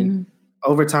 And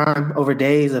over time, over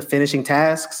days of finishing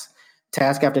tasks,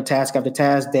 task after task after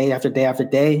task, day after day after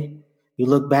day, you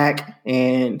look back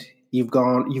and you've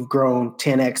grown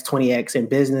 10x, 20x in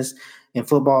business. In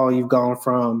football, you've gone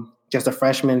from just a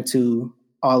freshman to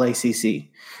all ACC,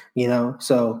 you know?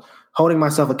 So holding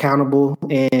myself accountable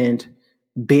and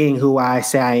being who I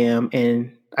say I am.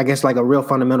 And I guess like a real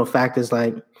fundamental fact is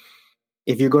like,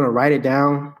 if you're going to write it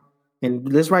down,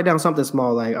 and let's write down something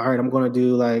small, like, all right, I'm going to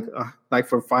do like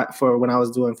for when I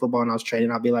was doing football and I was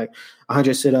training, I'll be like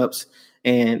 100 sit-ups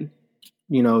and,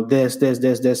 you know, this.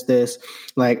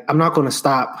 Like, I'm not going to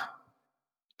stop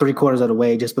 3/4 of the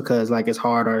way just because like it's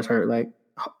hard or it's hurt. Like,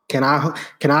 can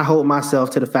I hold myself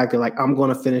to the fact that like, I'm going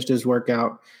to finish this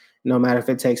workout no matter if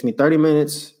it takes me 30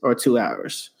 minutes or 2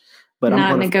 hours, but I'm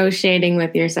not negotiating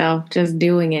with yourself, just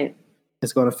doing it.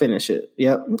 It's going to finish it.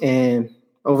 Yep. And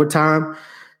over time,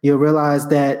 you'll realize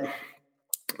that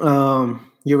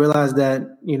you realize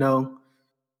that,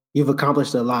 you've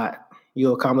accomplished a lot.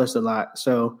 You accomplished a lot.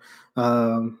 So,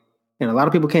 and a lot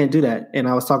of people can't do that. And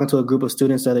I was talking to a group of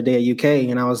students the other day at UK,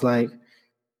 and I was like,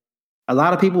 a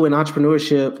lot of people in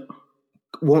entrepreneurship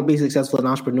won't be successful in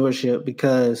entrepreneurship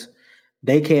because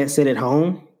they can't sit at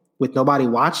home with nobody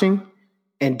watching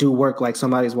and do work like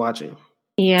somebody's watching.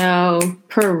 Yo,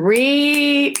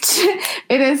 preach.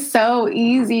 It is so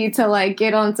easy to like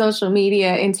get on social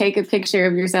media and take a picture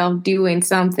of yourself doing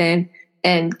something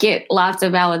and get lots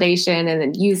of validation and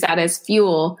then use that as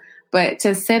fuel. But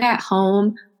to sit at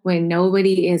home when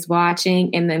nobody is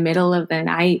watching in the middle of the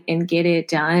night and get it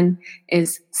done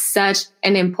is such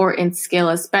an important skill,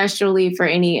 especially for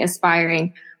any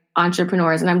aspiring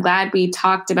entrepreneurs. And I'm glad we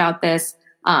talked about this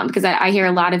because I hear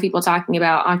a lot of people talking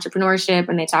about entrepreneurship,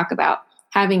 and they talk about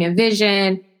having a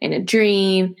vision and a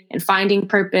dream and finding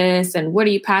purpose and what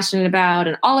are you passionate about,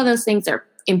 and all of those things are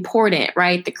important,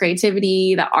 right? The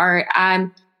creativity, the art.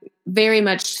 I'm very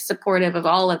much supportive of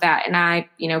all of that. And I,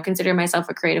 consider myself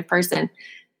a creative person.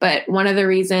 But one of the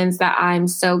reasons that I'm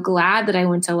so glad that I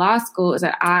went to law school is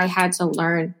that I had to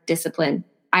learn discipline.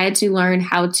 I had to learn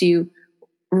how to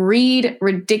read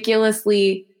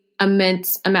ridiculously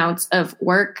immense amounts of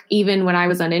work, even when I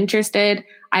was uninterested.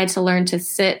 I had to learn to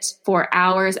sit for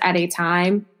hours at a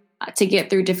time to get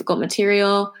through difficult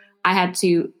material. I had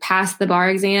to pass the bar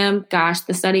exam. Gosh,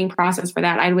 the studying process for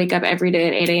that, I'd wake up every day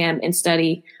at 8 a.m. and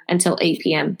study until 8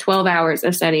 p.m., 12 hours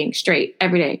of studying straight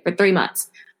every day for 3 months.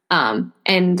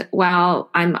 And while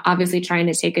I'm obviously trying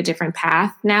to take a different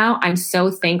path now, I'm so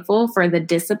thankful for the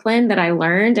discipline that I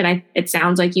learned. And it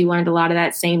sounds like you learned a lot of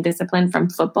that same discipline from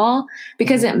football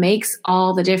because it makes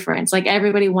all the difference. Like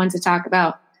everybody wants to talk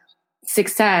about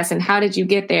success and how did you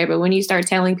get there? But when you start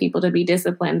telling people to be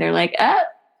disciplined, they're like,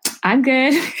 I'm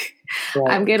good.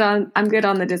 Right. I'm good on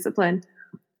the discipline.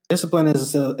 Discipline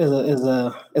is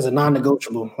a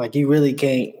non-negotiable. Like you really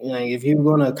can't. If you're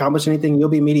going to accomplish anything, you'll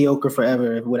be mediocre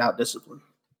forever without discipline.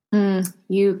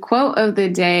 You quote of the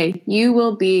day: "You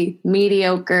will be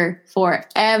mediocre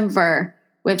forever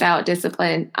without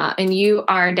discipline." And you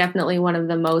are definitely one of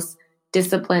the most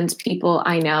disciplined people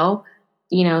I know.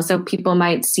 So people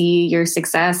might see your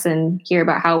success and hear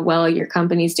about how well your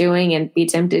company's doing and be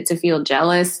tempted to feel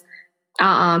jealous.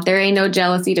 There ain't no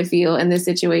jealousy to feel in this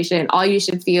situation. All you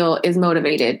should feel is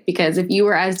motivated, because if you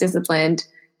were as disciplined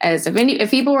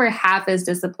if people were half as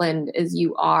disciplined as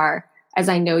you are, as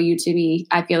I know you to be,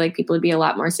 I feel like people would be a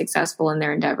lot more successful in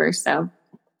their endeavors. So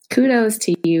kudos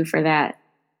to you for that.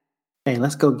 Hey,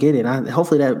 let's go get it.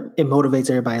 Hopefully that it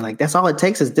motivates everybody. Like that's all it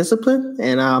takes is discipline.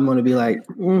 And I'm going to be like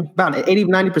about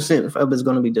 80-90% of it's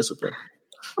going to be discipline.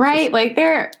 Right. Like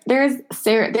there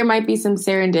might be some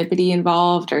serendipity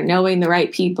involved, or knowing the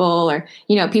right people, or,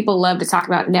 people love to talk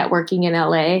about networking in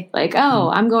LA. Like,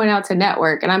 I'm going out to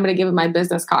network and I'm going to give them my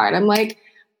business card. I'm like,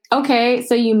 okay,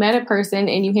 so you met a person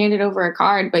and you handed over a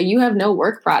card, but you have no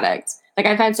work product. Like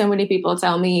I've had so many people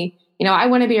tell me, I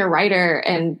want to be a writer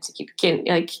and can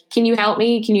you help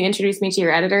me? Can you introduce me to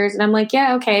your editors? And I'm like,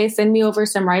 yeah, okay, send me over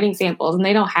some writing samples. And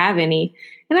they don't have any.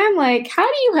 And I'm like, how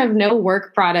do you have no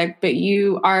work product, but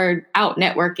you are out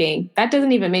networking? That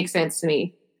doesn't even make sense to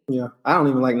me. Yeah, I don't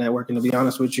even like networking, to be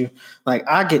honest with you. Like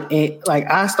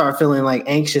I start feeling like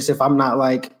anxious if I'm not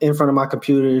like in front of my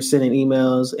computer, sending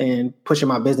emails and pushing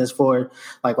my business forward.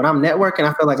 Like when I'm networking,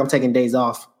 I feel like I'm taking days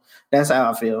off. That's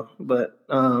how I feel. But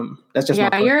that's just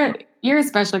you're a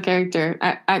special character.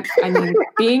 I mean,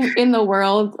 being in the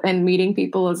world and meeting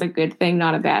people is a good thing,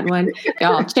 not a bad one.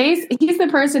 Y'all, Chase, he's the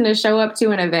person to show up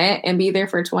to an event and be there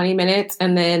for 20 minutes,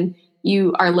 and then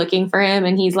you are looking for him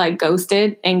and he's like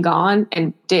ghosted and gone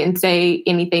and didn't say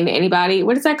anything to anybody.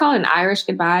 What is that called? An Irish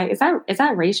goodbye? Is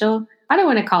that racial? I don't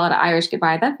want to call it an Irish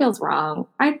goodbye. That feels wrong.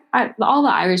 All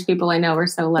the Irish people I know are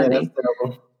so loving. Yeah, that's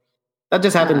terrible. That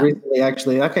just happened recently,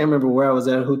 actually. I can't remember where I was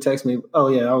at, who texted me. Oh,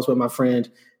 yeah, I was with my friend,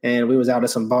 and we was out at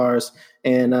some bars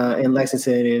and in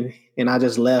Lexington, and I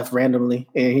just left randomly.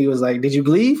 And he was like, did you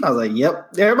leave? I was like, yep.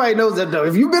 Everybody knows that, though.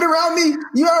 If you've been around me,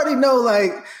 you already know,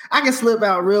 like, I can slip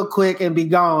out real quick and be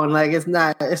gone. Like, it's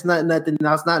not nothing.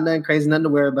 No, it's not nothing crazy, nothing to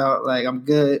worry about. Like, I'm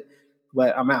good,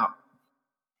 but I'm out.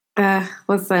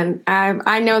 Listen,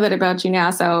 I know that about you now.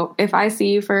 So if I see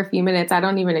you for a few minutes, I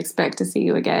don't even expect to see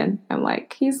you again. I'm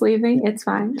like, he's leaving. It's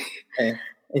fine. Hey,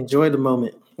 enjoy the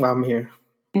moment while I'm here.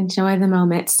 Enjoy the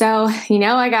moment. So,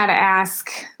 I got to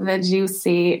ask the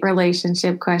juicy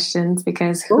relationship questions,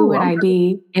 because who would I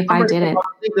be if I didn't?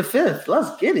 The fifth.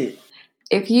 Let's get it.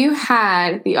 If you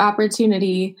had the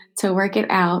opportunity to work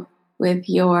it out with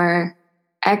your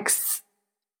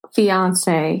ex-fiance,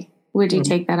 would you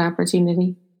take that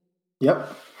opportunity?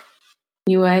 Yep.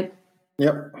 You would?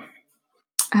 Yep.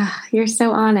 You're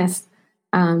so honest.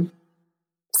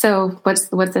 So what's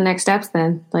the next steps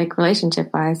then, like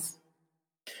relationship wise?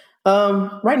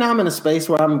 Right now I'm in a space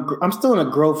where I'm still in a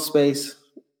growth space,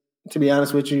 to be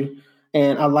honest with you.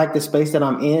 And I like the space that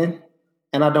I'm in,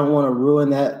 and I don't want to ruin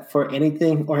that for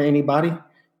anything or anybody.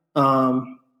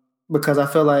 Because I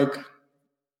feel like,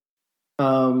 I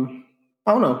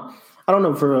don't know. I don't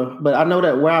know for real, but I know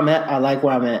that where I'm at, I like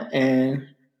where I'm at. And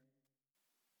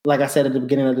like I said at the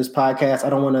beginning of this podcast, I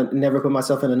don't want to never put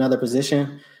myself in another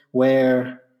position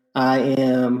where I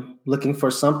am looking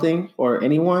for something or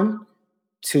anyone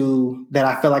that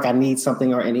I feel like I need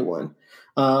something or anyone.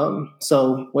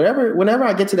 So whenever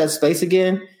I get to that space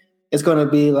again, it's going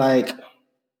to be like,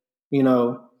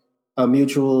 a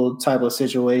mutual type of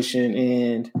situation.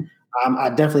 And I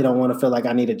definitely don't want to feel like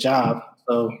I need a job.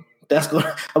 So I'm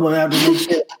going to have to make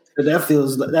sure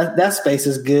that space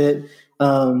is good.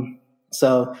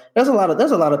 So there's a lot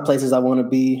of places I want to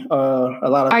be.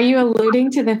 Are you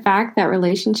alluding to the fact that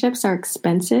relationships are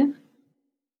expensive?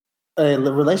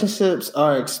 Relationships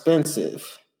are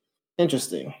expensive.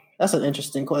 Interesting. That's an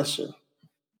interesting question.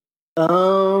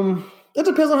 It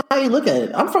depends on how you look at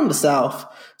it. I'm from the South,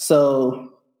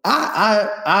 so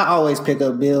I always pick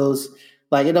up bills.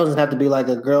 Like, it doesn't have to be like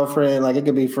a girlfriend. Like, it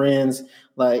could be friends.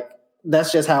 Like,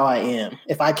 that's just how I am.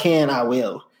 If I can, I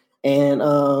will. And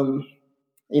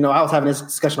I was having this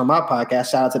discussion on my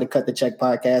podcast. Shout out to the Cut the Check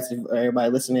podcast. If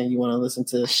everybody listening, you want to listen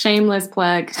to shameless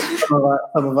plug.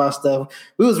 some of our stuff.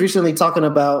 We was recently talking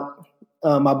about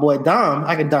my boy Dom.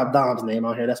 I can drop Dom's name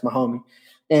on here. That's my homie.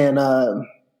 And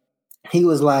he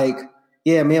was like,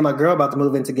 "Yeah, me and my girl about to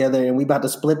move in together, and we about to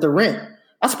split the rent."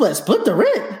 I split the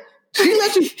rent. She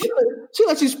let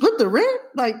you split the rent?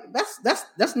 Like,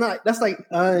 that's like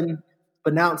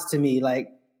unbeknownst to me.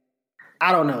 Like,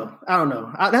 I don't know.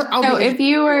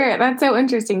 That's so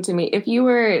interesting to me. If you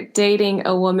were dating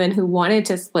a woman who wanted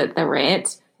to split the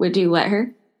rent, would you let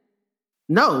her?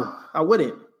 No, I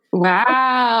wouldn't.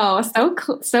 Wow,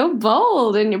 so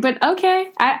bold. But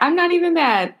okay, I'm not even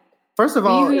mad. First of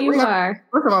all, we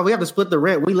have to split the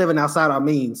rent. We living outside our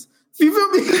means. You feel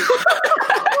me?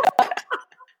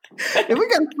 If we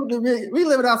got to split the rent, we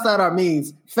living outside our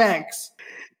means. Facts.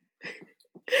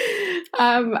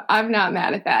 I'm not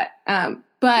mad at that.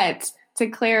 But to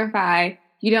clarify,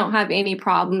 you don't have any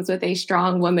problems with a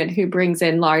strong woman who brings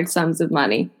in large sums of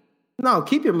money. No,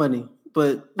 keep your money.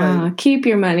 But keep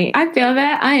your money. I feel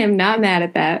that. I am not mad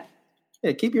at that.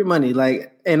 Yeah, keep your money.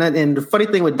 Like, and the funny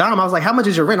thing with Dom, I was like, "How much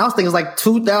is your rent?" I was thinking it was like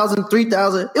 $2,000,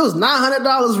 $3,000. It was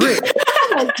 $900 rent.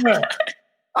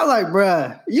 I was like,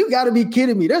 bruh, you got to be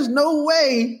kidding me. There's no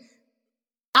way.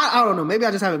 I don't know. Maybe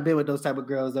I just haven't been with those type of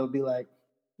girls that would be like,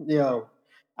 "Yo,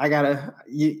 I'm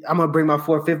gonna bring my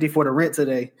 $450 for the rent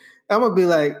today." I'm gonna be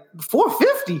like,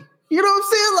 $450? You know what I'm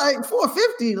saying? Like,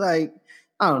 $450? Like,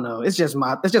 I don't know. It's just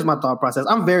my thought process.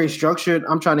 I'm very structured.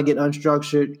 I'm trying to get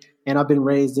unstructured, and I've been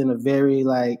raised in a very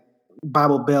like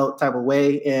Bible Belt type of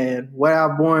way. And where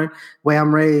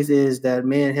I'm raised is that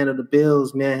men handle the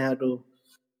bills, men handle,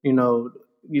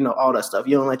 all that stuff.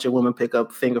 You don't let your woman pick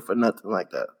up a finger for nothing like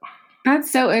that.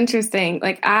 That's so interesting.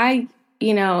 Like, I,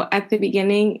 at the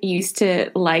beginning used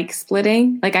to like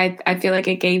splitting. Like, I feel like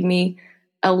it gave me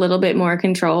a little bit more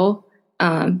control.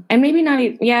 And maybe not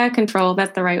even, control.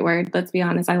 That's the right word. Let's be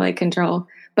honest. I like control.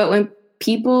 But when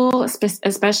people,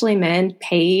 especially men,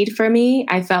 paid for me,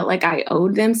 I felt like I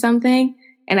owed them something,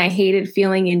 and I hated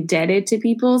feeling indebted to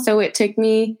people. So it took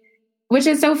me, which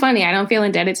is so funny. I don't feel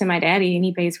indebted to my daddy, and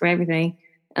he pays for everything.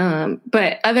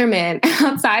 But other men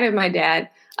outside of my dad,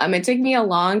 it took me a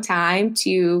long time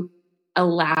to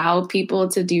allow people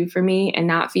to do for me and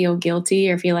not feel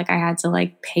guilty or feel like I had to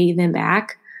like pay them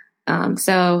back.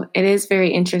 So it is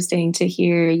very interesting to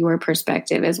hear your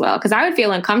perspective as well, because I would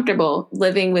feel uncomfortable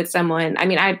living with someone. I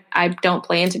mean, I don't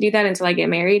plan to do that until I get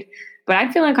married, but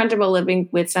I'd feel uncomfortable living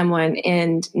with someone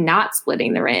and not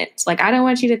splitting the rent. Like, I don't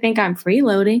want you to think I'm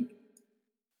freeloading.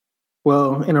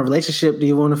 Well, in a relationship, do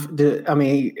you want to?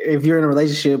 If you're in a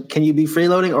relationship, can you be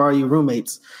freeloading, or are you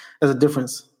roommates? There's a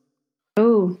difference.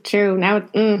 Oh, true. Now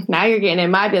you're getting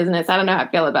in my business. I don't know how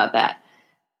I feel about that.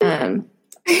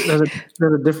 There's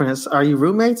a difference. Are you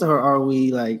roommates, or are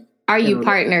we like? Are you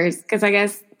partners? Because I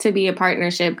guess to be a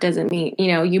partnership doesn't mean,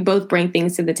 you both bring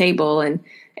things to the table, and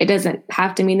it doesn't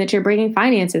have to mean that you're bringing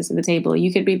finances to the table.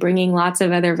 You could be bringing lots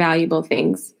of other valuable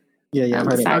things. Yeah.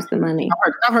 Besides the money.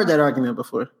 I've heard that argument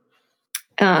before.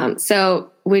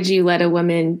 So would you let a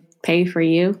woman pay for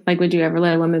you? Like, would you ever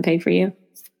let a woman pay for you?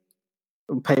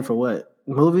 Pay for what?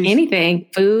 Movies? Anything.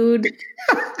 Food?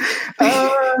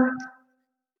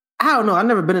 I don't know. I've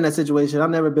never been in that situation.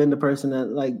 I've never been the person that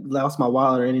like lost my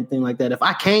wallet or anything like that. If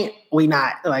I can't, we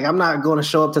not. Like I'm not going to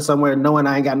show up to somewhere knowing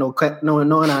I ain't got no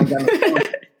knowing I ain't got no.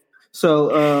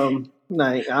 So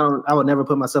like I would never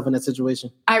put myself in that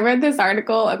situation. I read this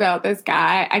article about this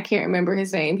guy. I can't remember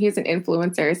his name. He's an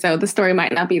influencer, so the story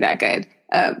might not be that good.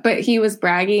 But he was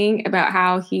bragging about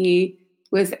how he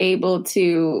was able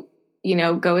to,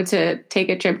 go to take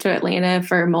a trip to Atlanta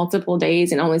for multiple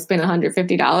days and only spend $150.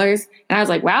 And I was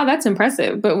like, wow, that's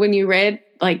impressive. But when you read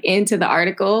like into the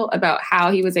article about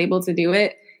how he was able to do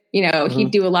it,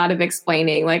 he'd do a lot of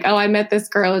explaining like, oh, I met this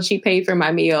girl and she paid for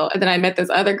my meal. And then I met this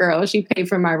other girl and she paid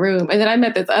for my room. And then I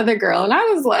met this other girl. And I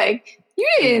was like,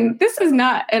 this is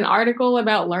not an article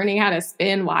about learning how to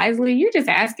spend wisely. You're just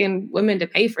asking women to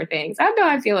pay for things. I know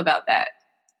how I feel about that.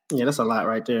 Yeah, that's a lot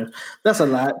right there. That's a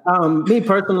lot. Me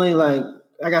personally, like,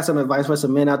 I got some advice for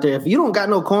some men out there. If you don't got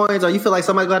no coins or you feel like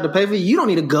somebody's going to have to pay for you, you don't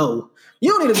need to go.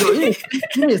 You don't need to go.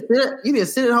 You need to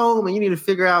sit at home and you need to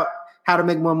figure out how to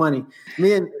make more money.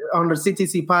 Me and on the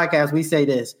CTC podcast, we say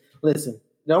this. Listen,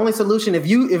 the only solution if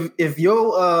your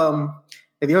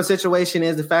situation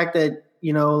is the fact that,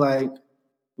 like,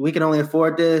 we can only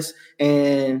afford this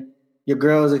and your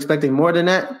girl is expecting more than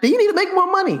that, then you need to make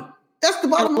more money. That's the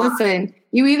bottom line. Listen,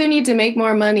 you either need to make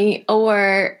more money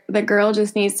or the girl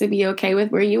just needs to be okay with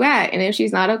where you at. And if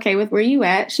she's not okay with where you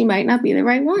at, she might not be the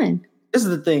right one. This is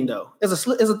the thing, though. There's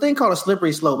a thing called a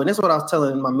slippery slope. And this is what I was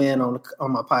telling my man on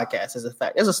my podcast is a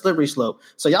fact. There's a slippery slope.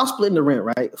 So y'all splitting the rent,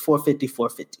 right?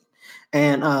 $450.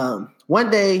 And one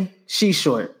day she's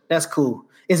short. That's cool.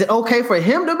 Is it okay for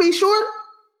him to be short?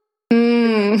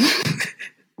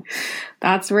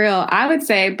 That's real. I would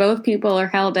say both people are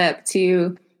held up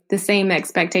to the same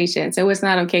expectation. So it's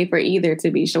not okay for either to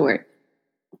be short.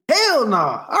 Hell no.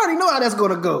 I already know how that's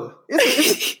going to go.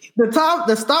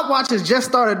 The stopwatch has just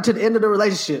started to the end of the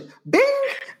relationship. Bing!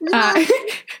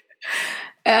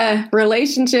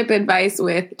 Relationship advice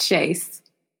with Chase.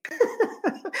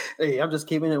 Hey, I'm just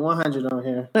keeping it 100 on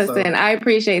here. Listen, I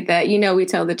appreciate that. We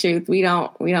tell the truth. We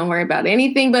don't worry about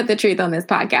anything but the truth on this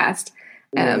podcast.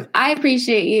 I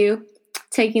appreciate you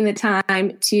taking the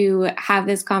time to have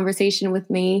this conversation with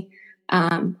me.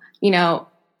 My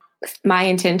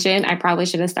intention, I probably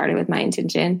should have started with my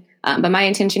intention, but my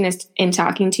intention is in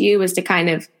talking to you is to kind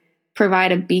of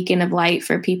provide a beacon of light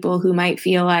for people who might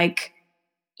feel like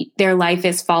their life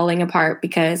is falling apart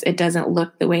because it doesn't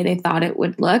look the way they thought it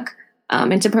would look.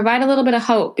 And to provide a little bit of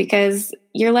hope because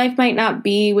your life might not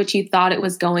be what you thought it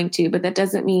was going to, but that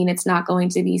doesn't mean it's not going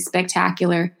to be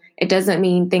spectacular. It doesn't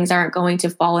mean things aren't going to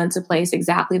fall into place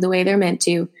exactly the way they're meant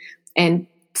to. And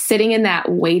sitting in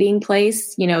that waiting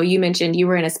place, you mentioned you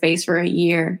were in a space for a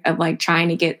year of like trying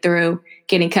to get through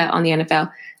getting cut on the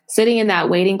NFL. Sitting in that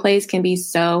waiting place can be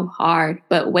so hard,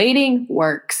 but waiting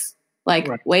works. Like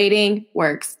right. Waiting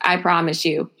works. I promise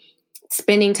you.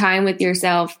 Spending time with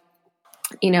yourself,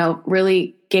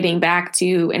 really getting back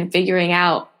to and figuring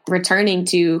out, returning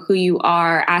to who you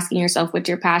are, asking yourself what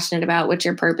you're passionate about, what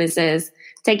your purpose is,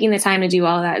 taking the time to do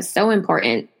all of that is so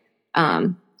important.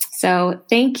 So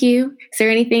thank you. Is there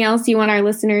anything else you want our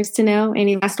listeners to know?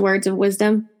 Any last words of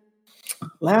wisdom?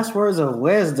 Last words of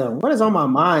wisdom. What is on my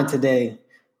mind today?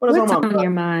 What's on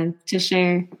your mind to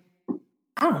share?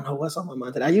 I don't know what's on my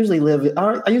mind today. I usually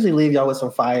leave y'all with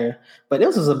some fire, but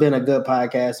this has been a good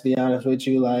podcast, to be honest with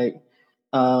you. Like,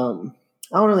 I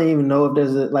don't really even know if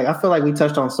there's I feel like we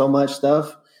touched on so much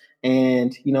stuff.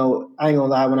 And, I ain't gonna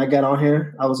lie, when I got on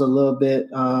here, I was a little bit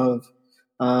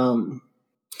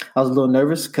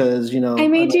nervous because, I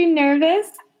made you nervous?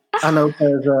 I know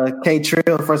because K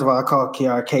Trill, first of all, I call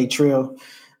KR K Trill.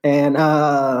 And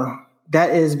that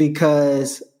is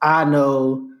because I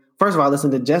know, first of all, I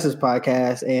listened to Jess's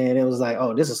podcast and it was like,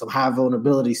 oh, this is some high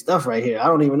vulnerability stuff right here. I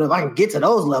don't even know if I can get to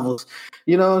those levels.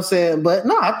 You know what I'm saying? But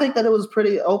no, I think that it was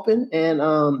pretty open. And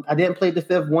I didn't play the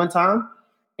fifth one time.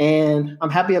 And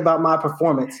I'm happy about my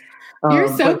performance.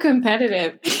 You're so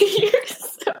competitive. You're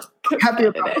so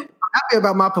competitive. Happy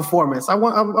about my performance. I'm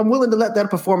willing to let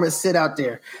that performance sit out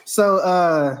there.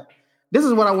 So this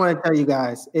is what I want to tell you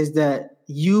guys is that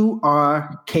you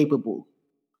are capable.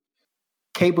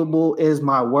 Capable is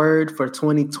my word for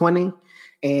 2020.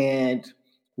 And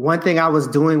one thing I was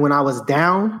doing when I was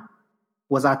down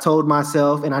was I told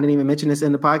myself, and I didn't even mention this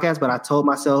in the podcast, but I told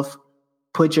myself,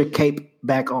 put your cape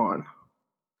back on.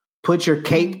 Put your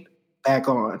cape back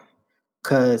on.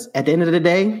 Because at the end of the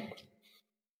day,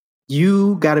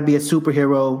 you got to be a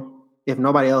superhero. If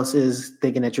nobody else is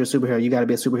thinking that you're a superhero, you got to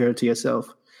be a superhero to yourself.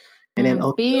 And then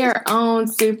be your own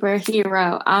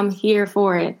superhero. I'm here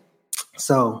for it.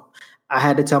 So I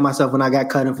had to tell myself when I got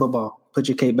cut in football, put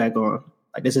your cape back on.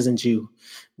 Like, this isn't you.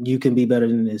 You can be better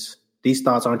than this. These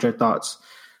thoughts aren't your thoughts.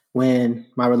 When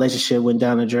my relationship went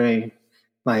down the drain,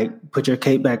 like, put your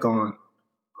cape back on.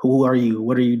 Who are you?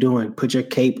 What are you doing? Put your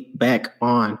cape back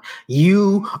on.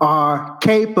 You are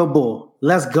capable.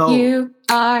 Let's go. You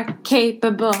are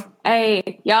capable.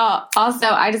 Hey, y'all. Also,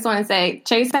 I just want to say,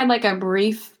 Chase had like a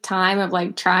brief time of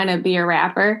like trying to be a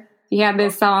rapper. He had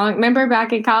this song. Remember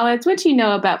back in college? What you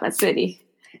know about my city?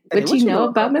 What you know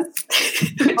about my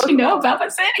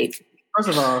city? First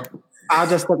of all, I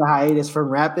just took a hiatus from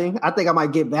rapping. I think I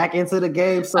might get back into the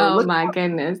game. So my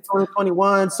goodness.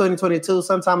 2021, 2022,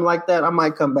 sometime like that, I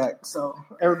might come back. So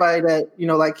everybody that,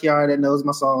 like Kiara that knows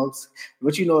my songs,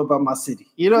 what you know about my city?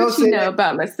 You know what I'm saying? What you know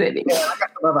about my city? Yeah, I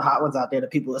got some other hot ones out there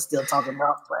that people are still talking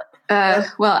about.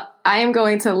 Well, I am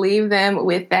going to leave them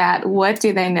with that. What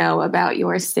do they know about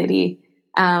your city?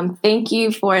 Thank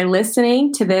you for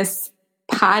listening to this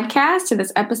podcast, to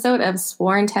this episode of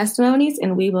Sworn Testimonies,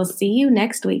 and we will see you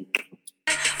next week.